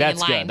anybody waiting in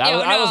line. That's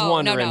good. I was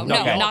wondering.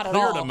 No, not at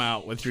all. Cleared them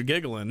out with your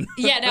giggling.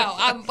 Yeah, no.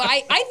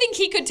 I think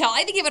he could tell.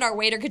 I think even our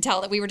waiter could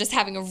tell that we were just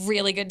having a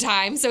really good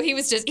time. So he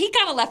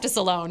kind of left us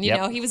alone. You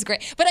know, he was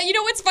great. But you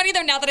know what's funny,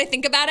 though, now that I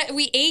think about it?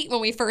 We ate when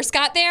we first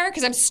got there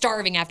because I'm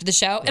starving after the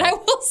show. And I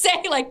will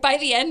say, by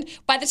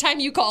the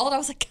time you called, I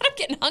was like, God, I'm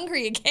getting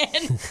hungry again.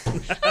 I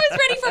was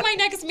ready for my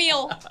next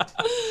meal.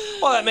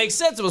 Well, that makes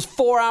sense. It was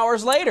 4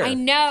 hours later. I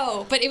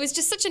know, but it was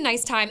just such a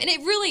nice time. And it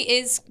really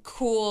is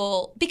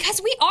cool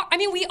because we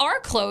are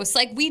close.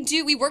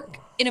 We work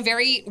in a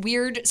very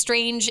weird,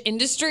 strange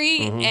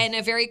industry and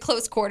a very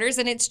close quarters.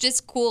 And it's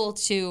just cool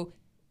to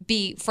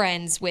be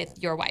friends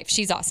with your wife.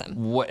 She's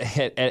awesome.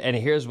 And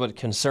here's what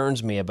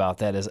concerns me about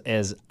that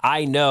is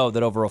I know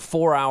that over a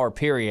 4-hour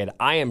period,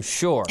 I am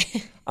sure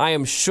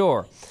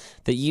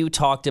that you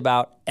talked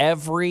about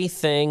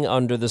everything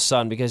under the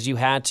sun because you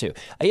had to.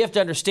 You have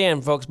to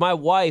understand, folks, my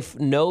wife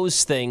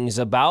knows things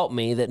about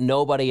me that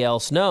nobody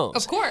else knows.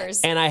 Of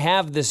course. And I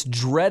have this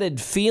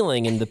dreaded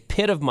feeling in the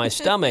pit of my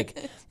stomach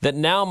that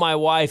now my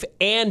wife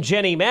and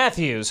Jenny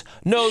Matthews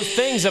knows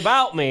things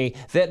about me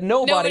that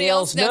nobody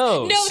else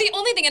knows. No, the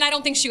only thing, and I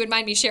don't think she would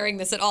mind me sharing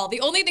this at all,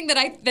 the only thing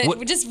that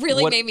just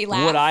really made me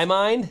laugh. Would I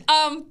mind? No,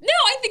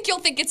 I think you'll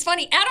think it's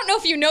funny. I don't know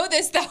if you know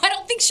this, though. I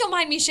don't think she'll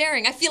mind me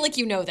sharing. I feel like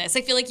you know this.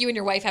 I feel like you and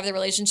your wife have the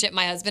relationship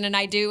my husband and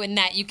I do, and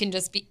that you can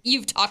just be,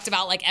 you've talked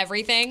about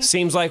everything.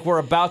 Seems like we're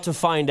about to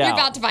find out.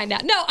 We're about to find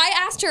out. No, I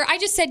asked her, I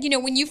just said,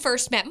 when you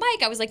first met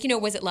Mike, I was like,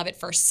 was it love at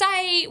first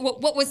sight?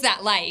 What was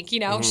that like? She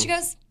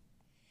goes,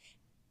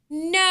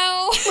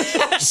 no. she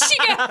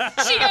goes, I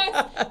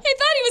thought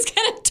he was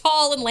kind of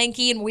tall and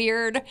lanky and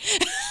weird.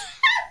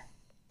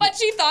 But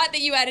she thought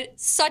that you had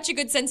such a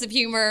good sense of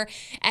humor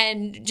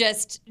and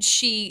just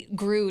she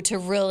grew to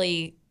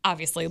really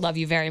obviously love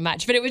you very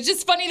much. But it was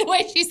just funny the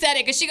way she said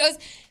it because she goes,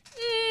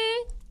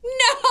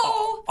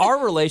 no.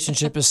 Our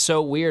relationship is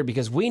so weird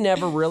because we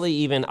never really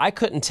even, I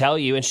couldn't tell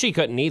you and she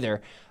couldn't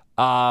either.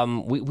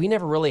 We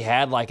never really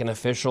had an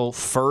official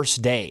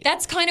first date.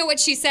 That's kind of what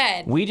she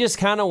said. We just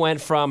kind of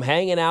went from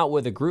hanging out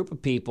with a group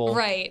of people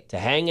to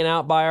hanging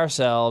out by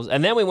ourselves.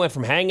 And then we went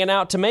from hanging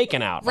out to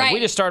making out. Right. We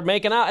just started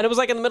making out. And it was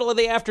in the middle of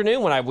the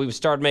afternoon when we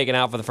started making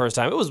out for the first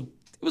time. It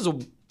was a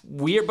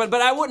weird, but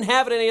I wouldn't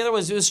have it any other way.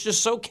 It was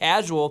just so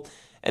casual.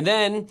 And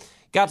then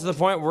got to the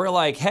point where we're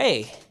like,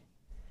 hey,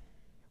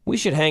 we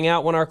should hang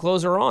out when our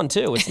clothes are on,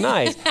 too. It's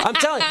nice. I'm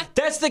telling you,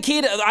 that's the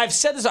key to, I've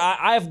said this,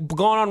 I've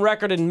gone on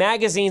record in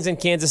magazines in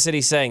Kansas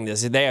City saying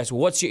this. They ask,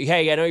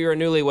 hey, I know you're a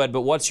newlywed,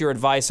 but what's your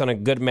advice on a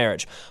good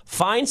marriage?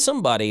 Find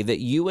somebody that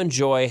you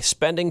enjoy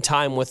spending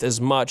time with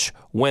as much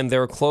when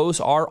their clothes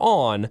are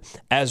on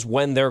as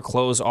when their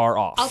clothes are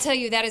off. I'll tell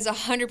you, that is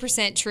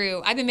 100%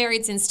 true. I've been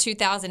married since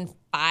 2005.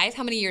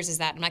 How many years is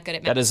that? I'm not good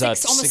at math. That is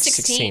almost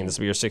 16. This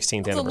will be your 16th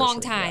anniversary. It's a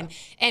long time.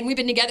 Yeah. And we've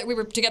been together. We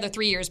were together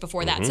 3 years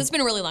before that. So it's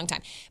been a really long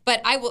time.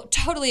 But I will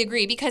totally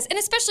agree because, and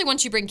especially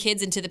once you bring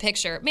kids into the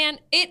picture, man,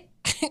 it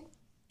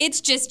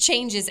just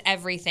changes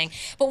everything.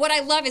 But what I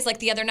love is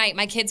the other night,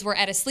 my kids were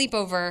at a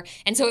sleepover.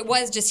 And so it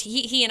was just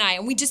he and I,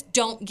 and we just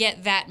don't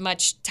get that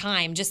much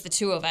time, just the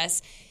two of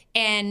us.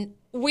 And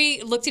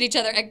we looked at each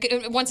other.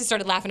 Once I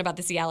started laughing about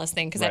the Cialis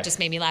thing because that just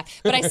made me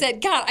laugh. But I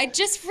said, God, I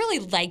just really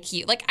like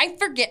you. I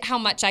forget how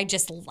much I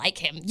just like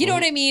him. You know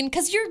what I mean?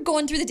 Because you're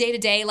going through the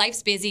day-to-day.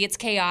 Life's busy. It's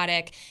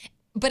chaotic.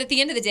 But at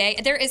the end of the day,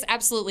 there is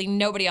absolutely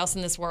nobody else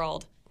in this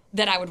world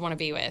that I would want to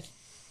be with.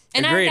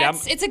 And Agreed.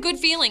 It's a good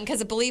feeling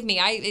because believe me,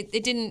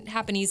 it didn't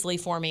happen easily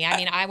for me. I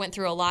mean, I went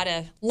through a lot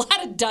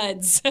of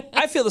duds.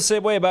 I feel the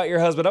same way about your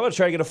husband. I'm going to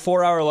try to get a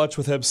 4-hour lunch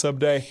with him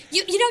someday.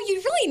 You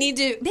really need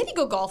to maybe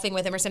go golfing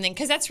with him or something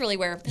because that's really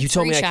where you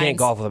told me I can't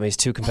golf with him. He's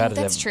too competitive.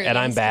 That's true. And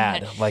I'm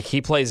bad. Like,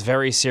 he plays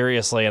very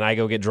seriously, and I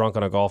go get drunk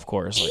on a golf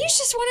course. He's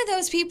just one of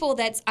those people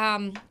that's,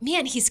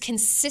 man, he's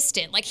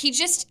consistent. Like,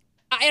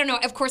 I don't know.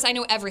 Of course, I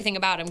know everything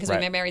about him because we've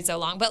been married so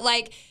long. But,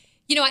 like,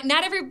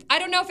 I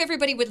don't know if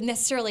everybody would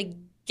necessarily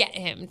get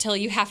him till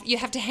you have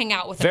to hang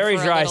out with him very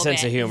for a dry little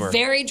sense bit. of humor.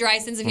 Very dry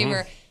sense of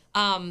humor.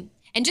 And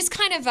just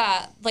kind of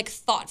like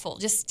thoughtful.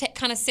 Just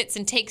kind of sits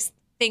and takes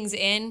things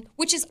in,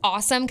 which is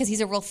awesome because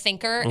he's a real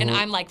thinker and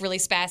I'm like really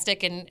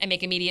spastic and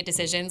make immediate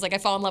decisions. Like I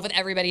fall in love with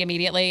everybody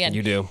immediately. And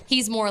you do.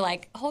 He's more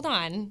like, hold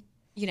on,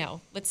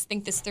 let's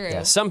think this through.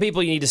 Yeah, some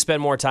people you need to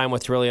spend more time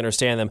with to really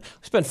understand them.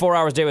 We spend 4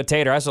 hours a day with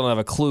Tater. I still don't have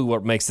a clue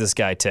what makes this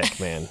guy tick,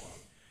 man.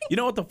 You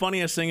know what the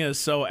funniest thing is?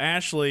 So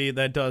Ashley,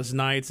 that does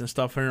nights and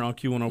stuff here on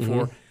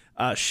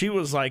Q104, she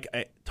was like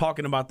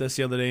talking about this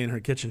the other day in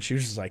her kitchen. She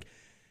was just like,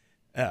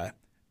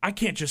 I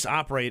can't just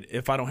operate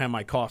if I don't have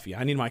my coffee.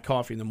 I need my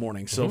coffee in the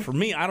morning. So for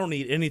me, I don't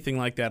need anything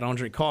like that. I don't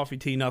drink coffee,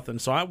 tea, nothing.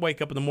 So I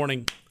wake up in the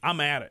morning,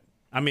 I'm at it.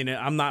 I mean,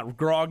 I'm not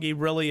groggy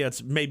really.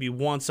 It's maybe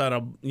once out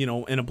of, in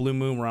a blue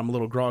moon where I'm a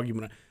little groggy.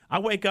 But I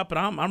wake up and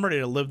I'm ready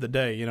to live the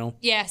day,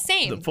 Yeah,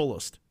 same. To the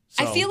fullest.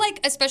 So. I feel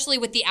like, especially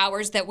with the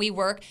hours that we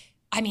work,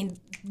 I mean,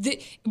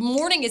 the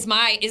morning is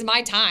my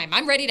time.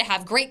 I'm ready to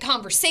have great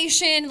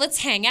conversation. Let's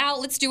hang out.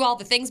 Let's do all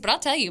the things. But I'll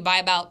tell you, by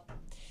about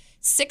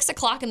 6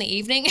 o'clock in the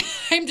evening,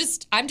 I'm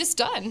just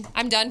done.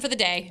 I'm done for the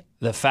day.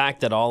 The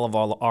fact that all of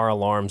our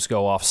alarms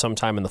go off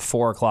sometime in the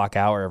 4 o'clock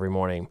hour every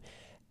morning,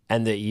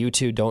 and that you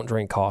two don't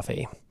drink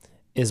coffee,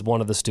 is one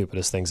of the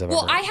stupidest things I've ever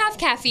heard. Well, I have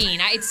caffeine.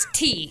 It's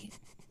tea.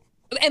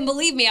 And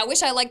believe me, I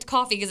wish I liked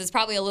coffee because it's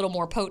probably a little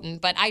more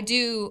potent, but I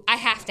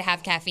have to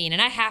have caffeine,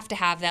 and I have to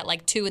have that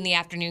like 2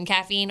 p.m.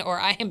 caffeine or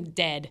I am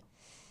dead.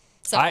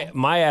 So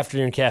my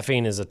afternoon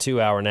caffeine is a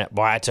 2-hour nap.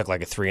 Boy, I took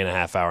like a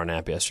 3.5-hour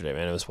nap yesterday,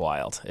 man. It was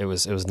wild. It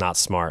was not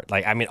smart.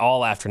 Like, I mean,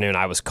 all afternoon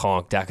I was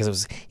conked out because it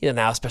was,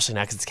 now, especially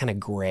now because it's kind of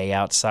gray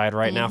outside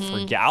right now.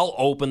 I'll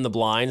open the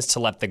blinds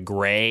to let the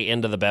gray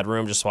into the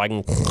bedroom just so I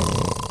can...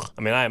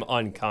 I mean, I am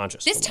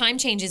unconscious. This time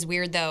change is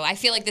weird, though. I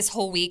feel like this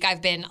whole week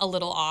I've been a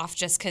little off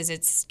just because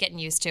it's getting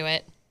used to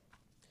it.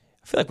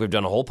 I feel like we've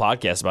done a whole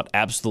podcast about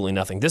absolutely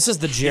nothing. This is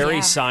the Jerry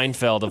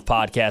Seinfeld of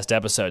podcast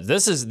episodes.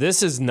 This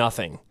is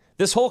nothing.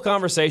 This whole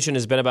conversation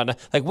has been about,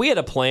 like, we had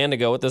a plan to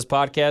go with this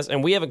podcast,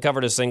 and we haven't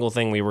covered a single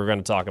thing we were going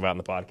to talk about in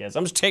the podcast.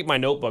 I'm just take my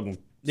notebook and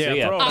see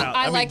it. Throw it out.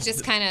 I like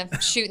just kind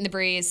of shooting the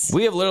breeze.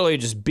 We have literally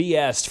just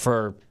BS'd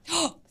for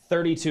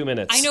 32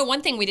 minutes. I know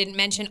one thing we didn't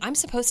mention. I'm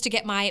supposed to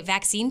get my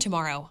vaccine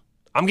tomorrow.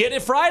 I'm getting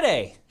it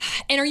Friday.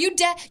 And are you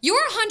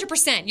you're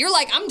 100%. You're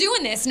like, I'm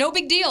doing this. No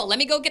big deal. Let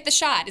me go get the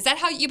shot. Is that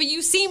how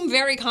you seem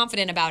very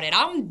confident about it.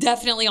 I'm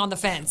definitely on the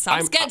fence.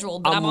 I'm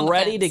scheduled, but I'm on the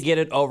fence. I'm ready to get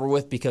it over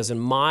with because in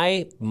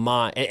my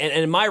mind,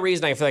 and my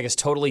reason I feel like it's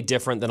totally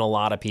different than a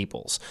lot of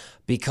people's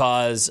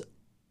because,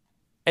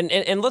 and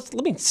let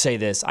me say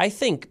this. I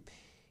think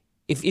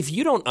if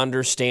you don't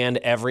understand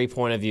every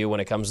point of view when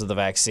it comes to the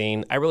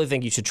vaccine, I really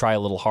think you should try a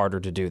little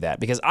harder to do that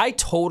because I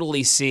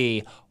totally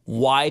see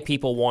why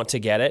people want to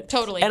get it.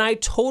 Totally. And I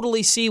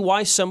totally see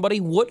why somebody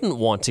wouldn't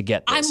want to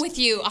get this. I'm with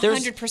you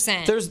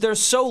 100%.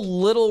 There's so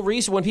little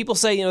reason when people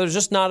say, there's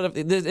just not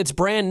it's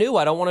brand new.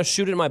 I don't want to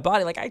shoot it in my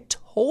body. Like, I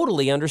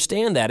totally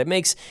understand that. It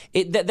makes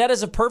it that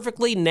is a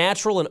perfectly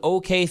natural and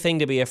okay thing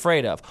to be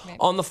afraid of. Right.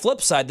 On the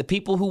flip side, the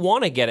people who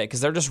want to get it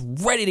because they're just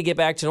ready to get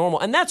back to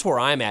normal. And that's where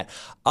I'm at.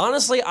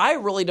 Honestly, I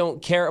really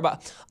don't care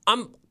about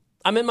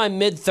I'm in my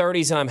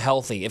mid-30s and I'm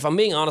healthy. If I'm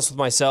being honest with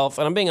myself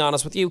and I'm being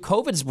honest with you,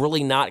 COVID's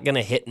really not going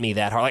to hit me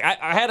that hard. Like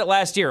I had it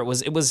last year. I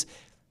was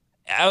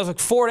like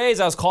 4 days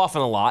I was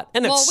coughing a lot.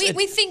 And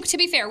we think, to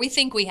be fair, we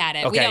think we had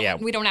it. Okay,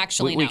 we don't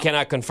actually know. We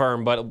cannot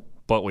confirm,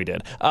 but we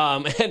did.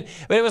 But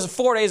it was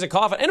 4 days of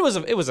coughing, and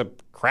it was a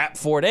crap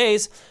 4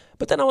 days.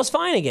 But then I was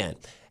fine again,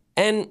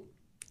 and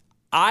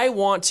I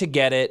want to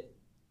get it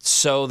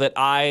so that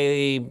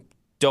I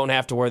don't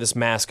have to wear this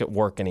mask at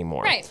work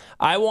anymore. Right.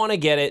 I want to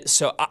get it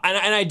so,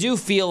 and I do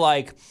feel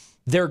like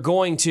they're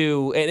going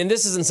to, and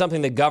this isn't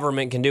something the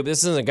government can do, but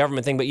this isn't a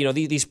government thing, but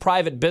these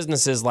private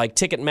businesses like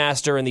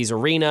Ticketmaster and these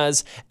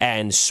arenas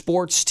and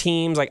sports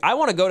teams, like I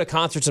want to go to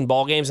concerts and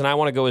ball games and I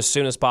want to go as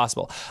soon as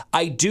possible.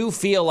 I do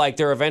feel like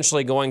they're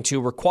eventually going to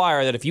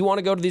require that if you want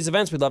to go to these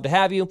events, we'd love to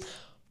have you.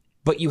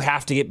 But you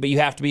have to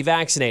be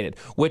vaccinated,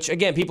 which,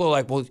 again, people are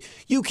like, well,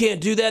 you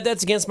can't do that.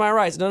 That's against my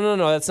rights. No,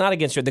 that's not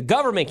against your. The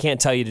government can't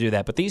tell you to do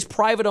that, but these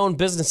private-owned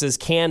businesses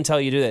can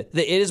tell you to do that.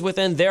 It is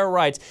within their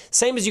rights.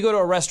 Same as you go to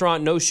a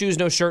restaurant, no shoes,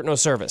 no shirt, no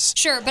service.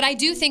 Sure, but I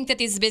do think that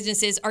these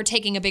businesses are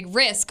taking a big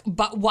risk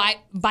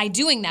by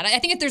doing that. I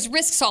think that there's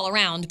risks all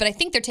around, but I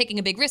think they're taking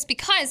a big risk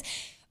because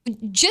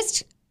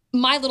just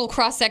my little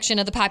cross-section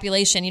of the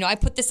population, I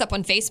put this up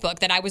on Facebook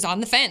that I was on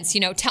the fence,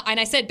 and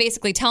I said,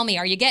 basically, tell me,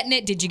 are you getting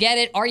it? Did you get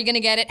it? Are you going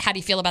to get it? How do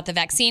you feel about the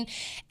vaccine?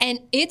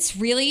 And it's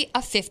really a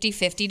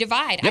 50-50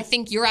 divide. Yep. I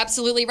think you're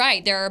absolutely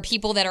right. There are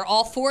people that are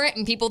all for it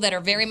and people that are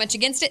very much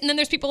against it. And then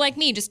there's people like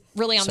me just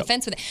really on the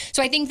fence with it.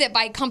 So I think that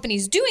by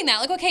companies doing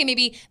that, like, okay,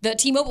 maybe the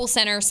T-Mobile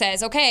Center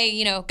says,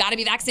 okay, got to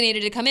be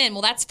vaccinated to come in.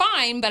 Well, that's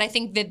fine. But I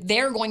think that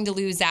they're going to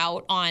lose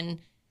out on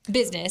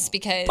business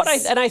because...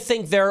 I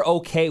think they're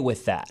okay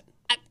with that.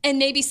 And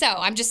maybe so.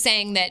 I'm just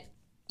saying that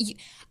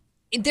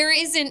there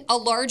isn't a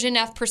large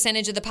enough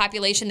percentage of the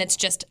population that's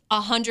just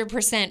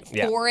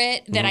 100% for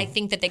it that I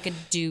think that they could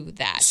do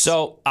that.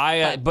 So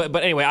but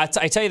anyway, I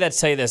tell you that to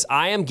tell you this.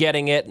 I am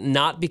getting it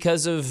not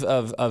because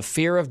of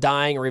fear of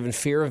dying or even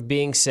fear of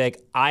being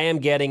sick. I am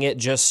getting it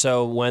just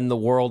so when the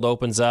world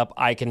opens up,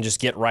 I can just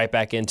get right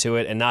back into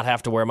it and not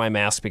have to wear my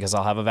mask because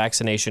I'll have a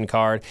vaccination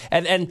card.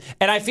 And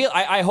I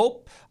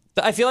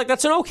feel like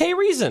that's an okay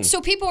reason.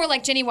 So people were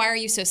like, Jenny, why are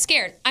you so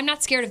scared? I'm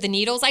not scared of the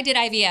needles. I did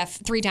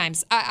IVF 3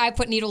 times. I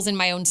put needles in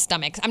my own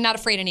stomach. I'm not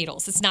afraid of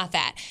needles. It's not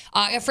that.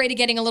 Afraid of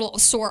getting a little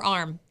sore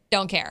arm.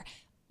 Don't care.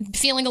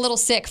 Feeling a little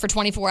sick for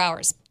 24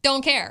 hours.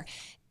 Don't care.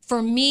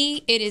 For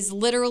me, it is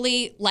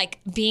literally like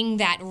being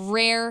that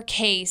rare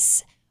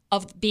case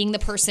of being the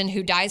person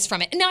who dies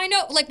from it. Now, I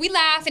know, like, we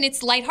laugh and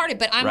it's lighthearted,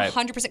 but I'm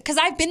 100%, because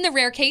I've been the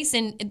rare case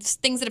in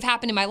things that have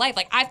happened in my life.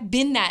 Like, I've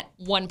been that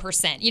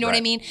 1%. You know what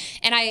I mean?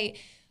 And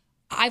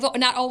I've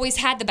not always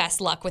had the best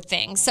luck with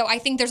things. So I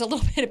think there's a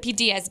little bit of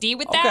PTSD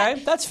with that.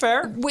 Okay, that's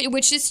fair.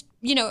 Which is,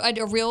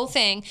 a real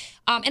thing.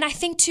 And I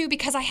think, too,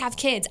 because I have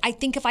kids, I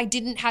think if I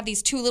didn't have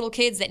these 2 little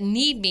kids that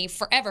need me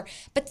forever,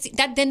 but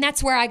then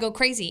that's where I go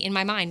crazy in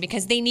my mind,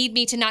 because they need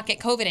me to not get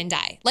COVID and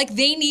die. Like,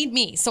 they need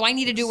me. So I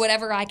need to do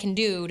whatever I can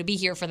do to be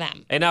here for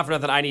them. And not for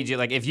nothing, I need you.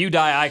 Like, if you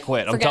die, I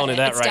quit. I'm telling you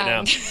that right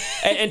now.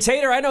 Done. And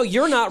Tater, I know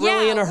you're not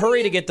really in a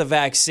hurry to get the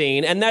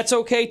vaccine, and that's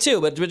okay, too.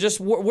 But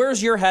just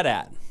where's your head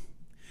at?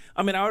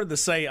 I mean, I would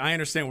just say I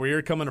understand where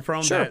you're coming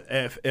from. Sure.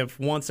 That if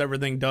once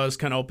everything does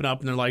kind of open up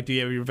and they're like, do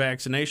you have your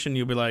vaccination?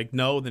 You'll be like,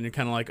 no. Then you're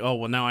kind of like, oh,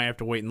 well, now I have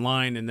to wait in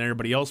line and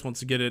everybody else wants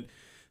to get it.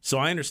 So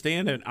I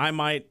understand it. I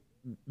might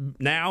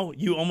now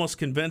you almost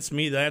convinced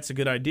me that's a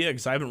good idea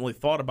because I haven't really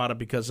thought about it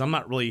because I'm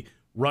not really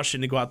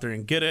rushing to go out there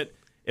and get it.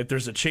 If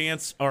there's a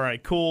chance, all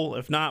right, cool.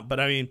 If not,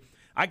 but I mean,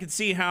 I could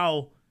see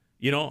how,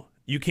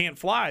 you can't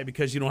fly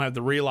because you don't have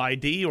the real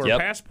ID or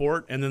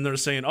passport. And then they're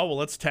saying, oh, well,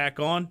 let's tack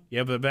on. You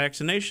have a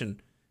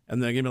vaccination.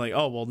 And they're going to be like,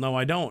 oh, well, no,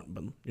 I don't.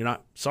 But you're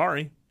not.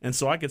 Sorry. And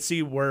so I could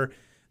see where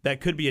that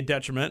could be a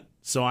detriment.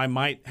 So I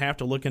might have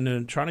to look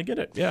into trying to get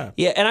it. Yeah.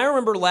 Yeah, and I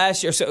remember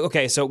last year. So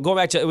going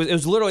back to,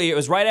 it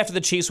was right after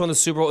the Chiefs won the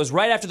Super Bowl. It was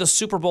right after the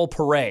Super Bowl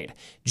parade.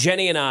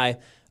 Jenny and I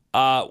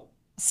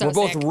we're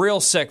both real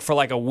sick for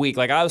like a week.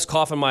 Like, I was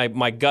coughing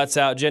my guts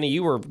out. Jenny, we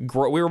were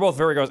both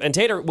very gross. And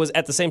Tater was,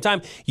 at the same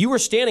time, you were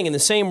standing in the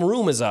same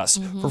room as us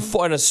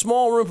in a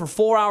small room for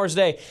 4 hours a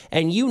day,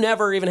 and you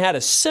never even had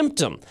a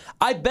symptom.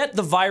 I bet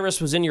the virus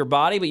was in your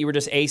body, but you were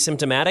just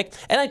asymptomatic.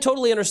 And I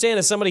totally understand,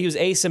 as somebody who's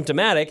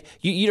asymptomatic,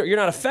 you're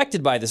not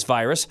affected by this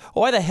virus.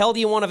 Why the hell do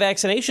you want a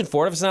vaccination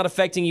for it if it's not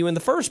affecting you in the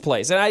first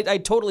place? And I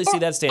totally see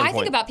that standpoint. I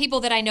think about people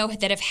that I know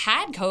that have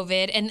had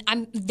COVID,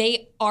 and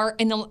they are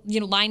in the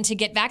line to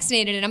get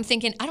vaccinated. And I'm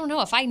thinking, I don't know,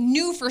 if I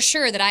knew for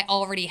sure that I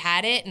already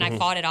had it and I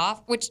fought it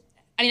off, which,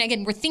 I mean,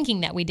 again, we're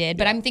thinking that we did,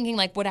 but I'm thinking,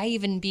 like, would I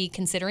even be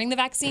considering the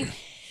vaccine?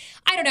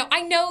 I don't know.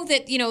 I know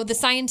that, the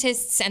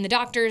scientists and the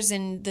doctors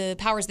and the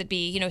powers that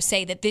be,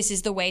 say that this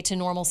is the way to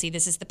normalcy.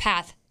 This is the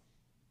path.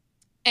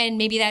 And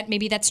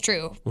maybe that's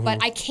true,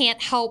 but I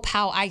can't help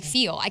how I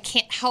feel. I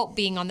can't help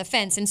being on the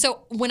fence. And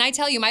so when I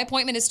tell you my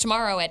appointment is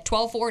tomorrow at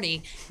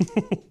 12:40,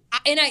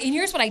 and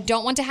here's what I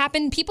don't want to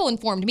happen. People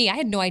informed me. I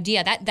had no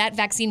idea that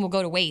vaccine will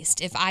go to waste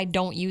if I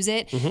don't use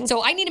it.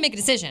 So I need to make a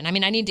decision. I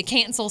mean, I need to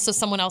cancel so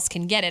someone else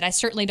can get it. I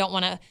certainly don't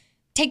want to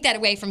take that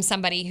away from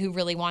somebody who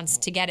really wants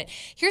to get it.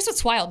 Here's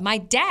what's wild. My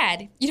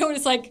dad, what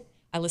it's like?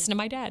 I listen to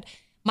my dad.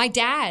 My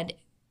dad,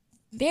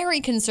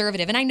 very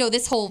conservative. And I know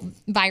this whole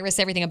virus,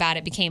 everything about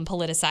it became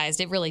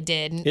politicized. It really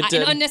did. And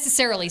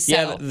unnecessarily so.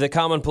 Yeah, the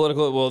common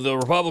political, well, the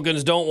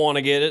Republicans don't want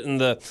to get it, and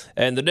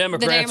the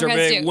Democrats are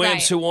big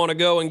wimps who want to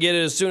go and get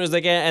it as soon as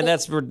they can, and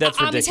that's ridiculous.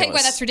 I'm going to tell you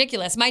why that's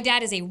ridiculous. My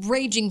dad is a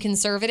raging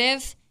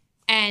conservative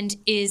and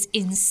is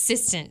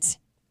insistent,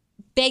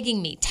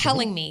 begging me,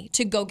 telling me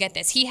to go get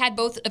this. He had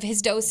both of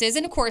his doses,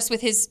 and of course,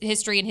 with his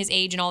history and his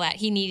age and all that,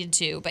 he needed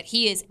to, but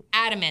he is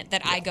adamant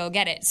that I go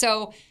get it.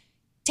 So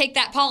take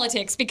that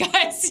politics,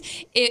 because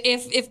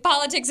if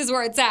politics is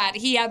where it's at,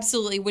 he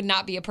absolutely would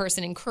not be a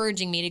person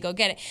encouraging me to go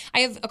get it. I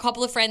have a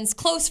couple of friends,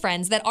 close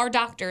friends, that are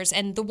doctors,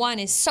 and the one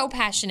is so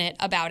passionate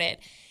about it.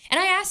 And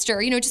I asked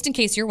her, just in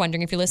case you're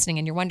wondering, if you're listening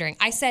and you're wondering,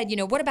 I said,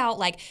 what about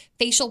like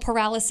facial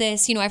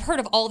paralysis? I've heard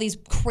of all these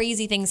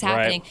crazy things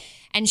happening. Right.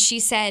 And she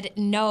said,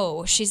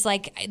 no. She's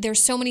like,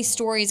 there's so many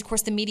stories. Of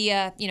course, the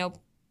media,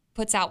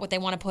 puts out what they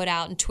want to put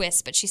out and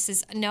twists. But she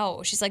says,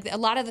 no. She's like, a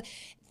lot of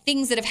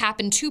things that have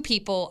happened to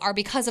people are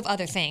because of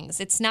other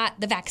things. It's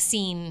not the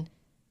vaccine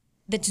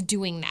that's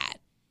doing that.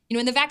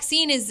 And the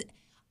vaccine is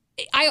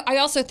I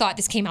also thought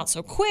this came out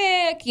so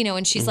quick,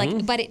 and she's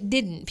like, but it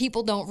didn't.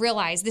 People don't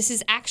realize this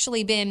has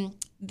actually been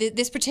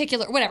this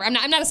particular, whatever. I'm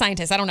not a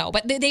scientist. I don't know.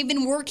 But they've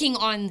been working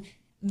on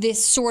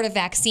this sort of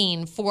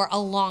vaccine for a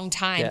long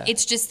time. Yeah.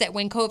 It's just that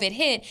when COVID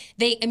hit,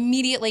 they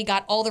immediately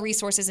got all the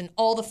resources and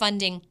all the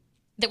funding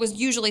that was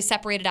usually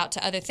separated out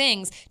to other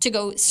things to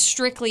go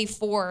strictly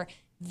for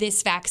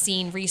this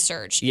vaccine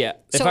research. Yeah.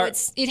 So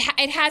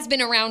it has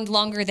been around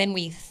longer than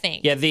we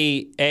think. Yeah,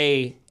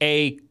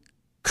 a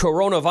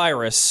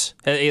coronavirus,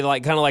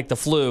 kind of like the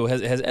flu,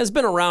 has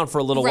been around for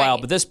a little while,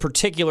 but this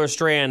particular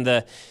strand,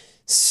 the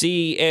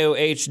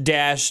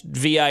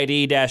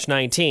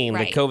COH-VID-19,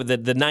 right. the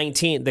COVID, the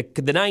 19,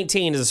 the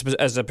 19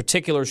 is a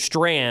particular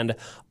strand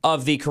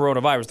of the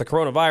coronavirus. The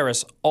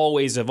coronavirus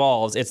always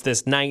evolves. It's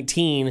this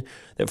 19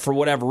 that for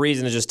whatever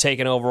reason has just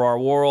taken over our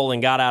world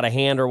and got out of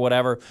hand or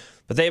whatever.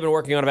 But they've been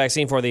working on a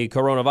vaccine for the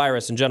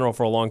coronavirus in general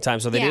for a long time,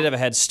 so they did have a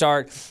head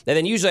start. They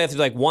then usually have to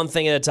do like one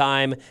thing at a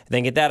time,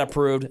 then get that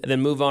approved, and then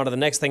move on to the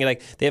next thing.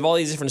 Like they have all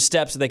these different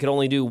steps that they could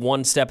only do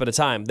one step at a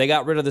time. They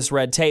got rid of this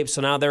red tape,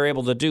 so now they're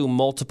able to do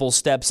multiple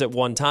steps at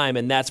one time,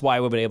 and that's why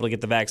we've been able to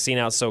get the vaccine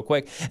out so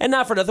quick. And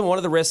not for nothing, one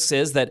of the risks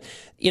is that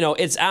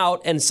it's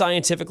out, and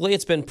scientifically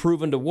it's been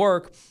proven to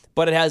work,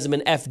 but it hasn't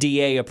been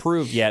FDA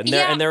approved yet.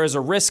 And there is a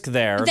risk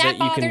there. That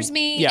bothers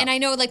me. Yeah. And I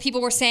know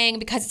people were saying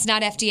because it's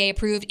not FDA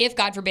approved, if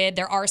God forbid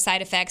there are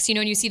side effects,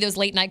 and you see those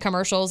late night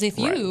commercials, if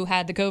you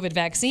had the COVID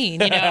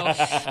vaccine,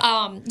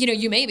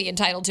 you may be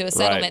entitled to a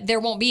settlement. Right. There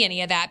won't be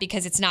any of that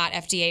because it's not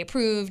FDA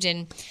approved.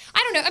 And I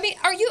don't know. I mean,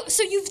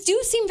 so you do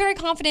seem very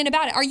confident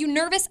about it. Are you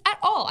nervous at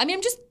all? I mean,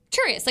 I'm just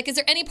curious. Is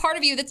there any part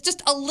of you that's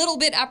just a little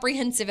bit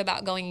apprehensive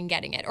about going and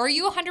getting it? Or are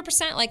you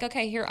 100% like,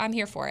 okay, I'm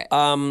here for it?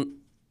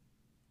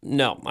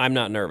 No, I'm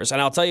not nervous.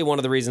 And I'll tell you one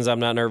of the reasons I'm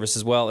not nervous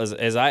as well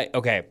is I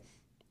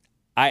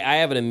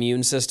have an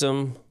immune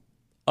system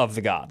of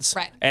the gods.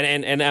 Right.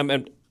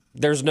 And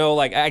there's no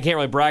I can't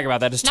really brag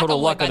about that. It's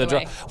total luck of the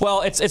draw.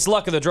 Well, it's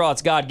luck of the draw.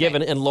 It's God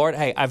given. Right. And Lord,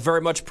 hey, I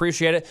very much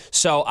appreciate it.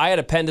 So I had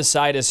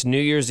appendicitis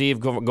New Year's Eve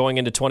going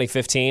into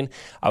 2015.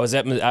 I was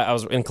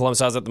in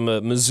Columbus. I was at the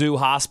Mizzou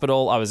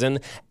Hospital.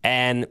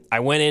 And I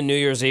went in New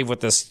Year's Eve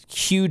with this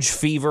huge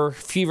fever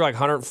like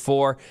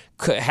 104.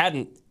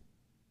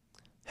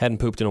 Hadn't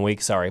pooped in a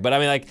week, sorry. But I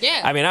was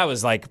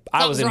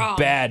in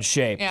bad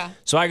shape. Yeah.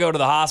 So I go to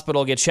the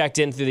hospital, get checked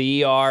in through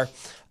the ER,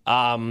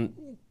 and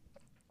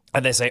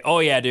they say, "Oh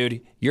yeah, dude,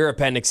 your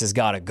appendix has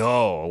got to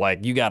go.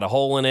 You got a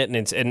hole in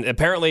it." And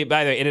apparently,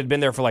 by the way, it had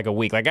been there for a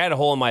week. I had a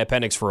hole in my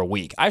appendix for a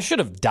week. I should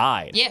have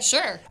died. Yeah,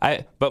 sure.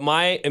 But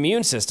my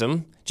immune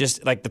system,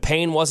 just the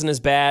pain wasn't as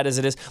bad as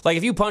it is.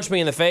 If you punch me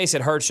in the face,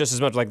 it hurts just as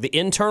much. The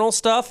internal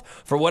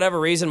stuff, for whatever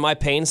reason, my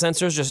pain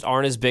sensors just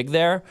aren't as big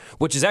there,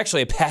 which is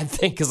actually a bad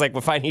thing because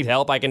if I need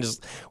help, I can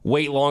just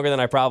wait longer than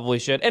I probably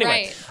should.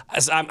 Anyway,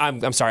 right.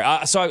 I'm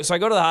sorry. So I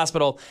go to the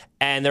hospital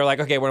and they're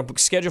like, okay, we're going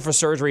to schedule for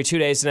surgery 2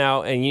 days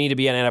now, and you need to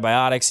be on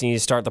antibiotics and you need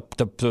to start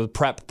the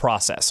prep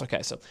process.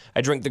 Okay, so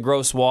I drink the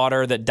gross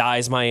water that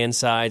dyes my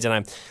insides,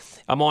 and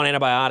I'm on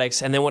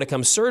antibiotics, and then when it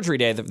comes surgery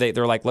day,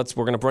 they're like, we're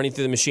going to run you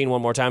through the machine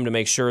one more time to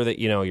make sure that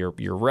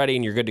you're ready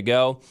and you're good to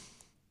go.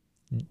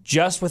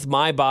 Just with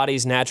my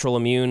body's natural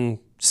immune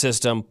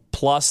system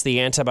plus the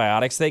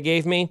antibiotics they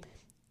gave me,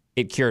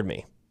 it cured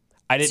me.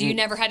 So you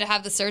never had to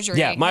have the surgery.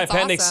 Yeah, my That's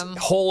appendix awesome.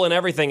 hole and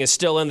everything is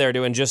still in there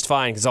doing just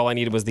fine because all I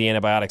needed was the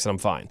antibiotics and I'm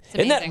fine.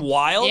 Isn't that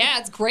wild? Yeah,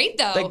 it's great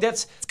though.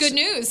 It's good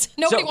news.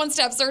 Nobody wants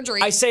to have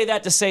surgery. I say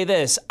that to say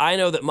this. I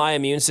know that my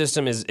immune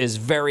system is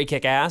very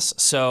kick-ass,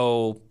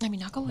 so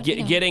not going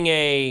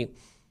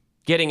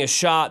getting a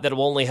shot that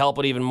will only help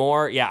it even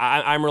more. Yeah,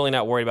 I'm really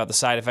not worried about the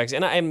side effects.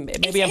 And I'm sick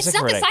It's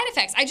not the side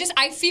effects.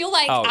 I feel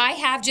like I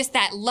have just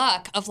that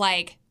luck of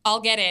I'll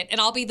get it,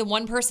 and I'll be the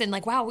one person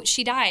wow,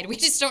 she died. We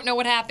just don't know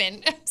what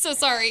happened. I'm so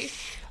sorry.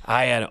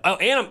 I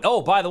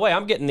know. By the way,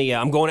 I'm getting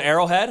I'm going to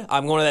Arrowhead.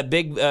 I'm going to that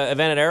big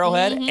event at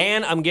Arrowhead,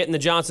 and I'm getting the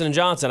Johnson &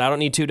 Johnson. I don't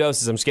need 2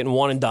 doses. I'm just getting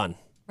 1 and done.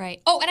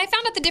 Right. Oh, and I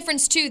found out the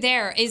difference too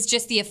there is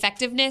just the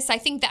effectiveness. I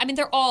think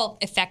they're all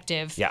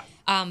effective. Yeah.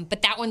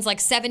 But that one's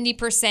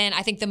 70%.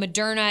 I think the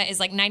Moderna is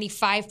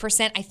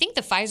 95%. I think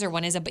the Pfizer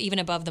one is even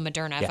above the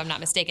Moderna, if I'm not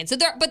mistaken. So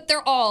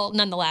they're all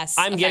nonetheless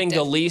I'm getting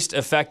the least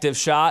effective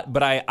shot,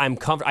 but I'm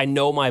I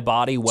know my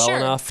body well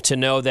enough to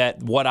know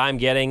that what I'm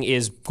getting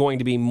is going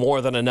to be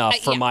more than enough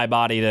for my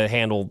body to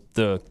handle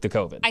the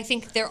COVID. I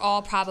think they're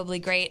all probably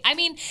great. I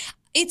mean,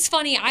 it's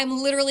funny.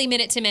 I'm literally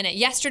minute to minute.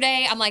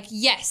 Yesterday, I'm like,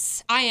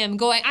 yes, I am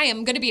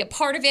going to be a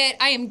part of it.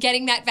 I am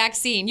getting that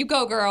vaccine. You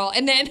go, girl.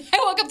 And then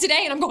I woke up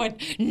today and I'm going,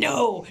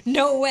 no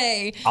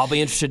way. I'll be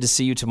interested to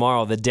see you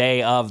tomorrow, the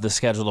day of the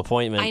scheduled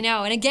appointment. I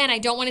know. And again, I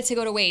don't want it to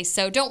go to waste.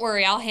 So don't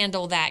worry. I'll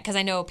handle that because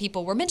I know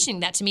people were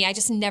mentioning that to me. I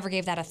just never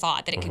gave that a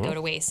thought that it could go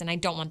to waste. And I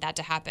don't want that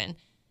to happen.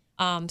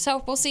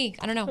 So we'll see.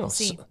 I don't know. We'll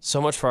see.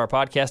 So much for our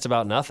podcast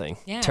about nothing.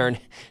 Yeah.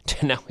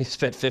 Now we've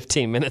spent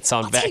 15 minutes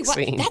on vaccines.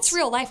 Tell you what, that's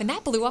real life. And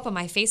that blew up on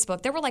my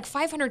Facebook. There were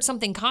 500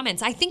 something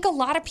comments. I think a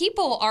lot of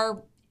people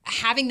are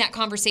having that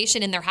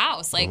conversation in their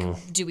house. Like,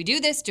 do we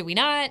do this? Do we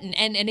not?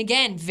 And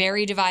again,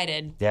 very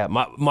divided. Yeah,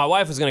 my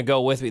wife is going to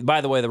go with me.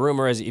 By the way, the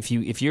rumor is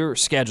if you're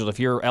scheduled, if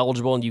you're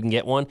eligible and you can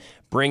get one,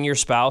 bring your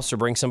spouse or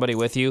bring somebody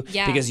with you.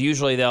 Yeah. Because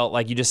usually they'll,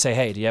 like, you just say,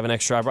 hey, do you have an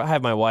extra? I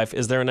have my wife.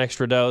 Is there an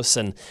extra dose?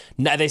 And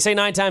they say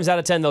 9 times out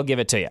of 10 they'll give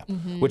it to you,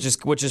 which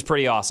is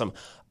pretty awesome.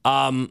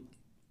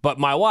 But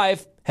my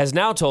wife has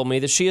now told me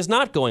that she is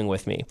not going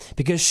with me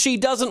because she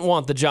doesn't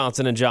want the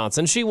Johnson &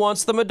 Johnson. She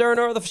wants the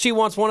Moderna, or she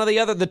wants one of the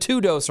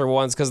 2-doser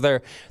ones because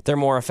they're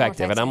more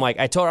effective. And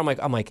I told her,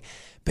 I'm like,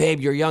 babe,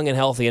 you're young and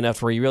healthy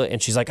enough where you really,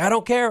 and she's like, I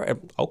don't care.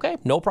 Okay,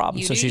 no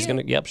problem. So she's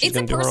going to, she's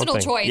going to do her own thing.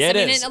 It's a personal choice. Yeah,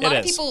 I mean, a lot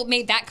of people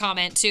made that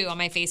comment too on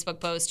my Facebook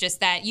post, just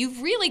that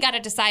you've really got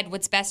to decide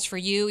what's best for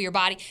you, your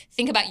body.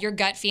 Think about your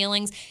gut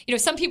feelings. You know,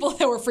 some people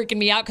that were freaking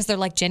me out because they're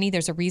like, Jenny,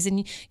 there's a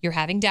reason you're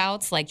having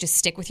doubts. Like, just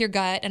stick with your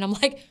gut. And I'm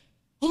like,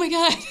 oh my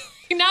God,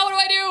 now what do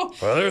I do?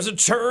 Well, there's a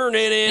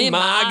churning in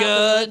my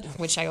gut.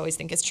 Which I always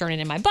think is churning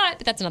in my butt,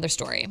 but that's another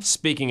story.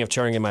 Speaking of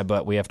churning in my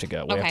butt, we have to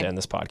go. We have to end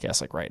this podcast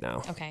like right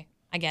now. Okay,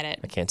 I get it.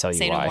 I can't tell you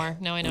Say why. no more.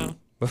 No, I know.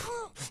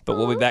 But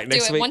we'll be back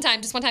next week. Do it one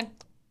time, just one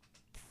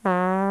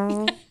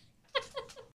time.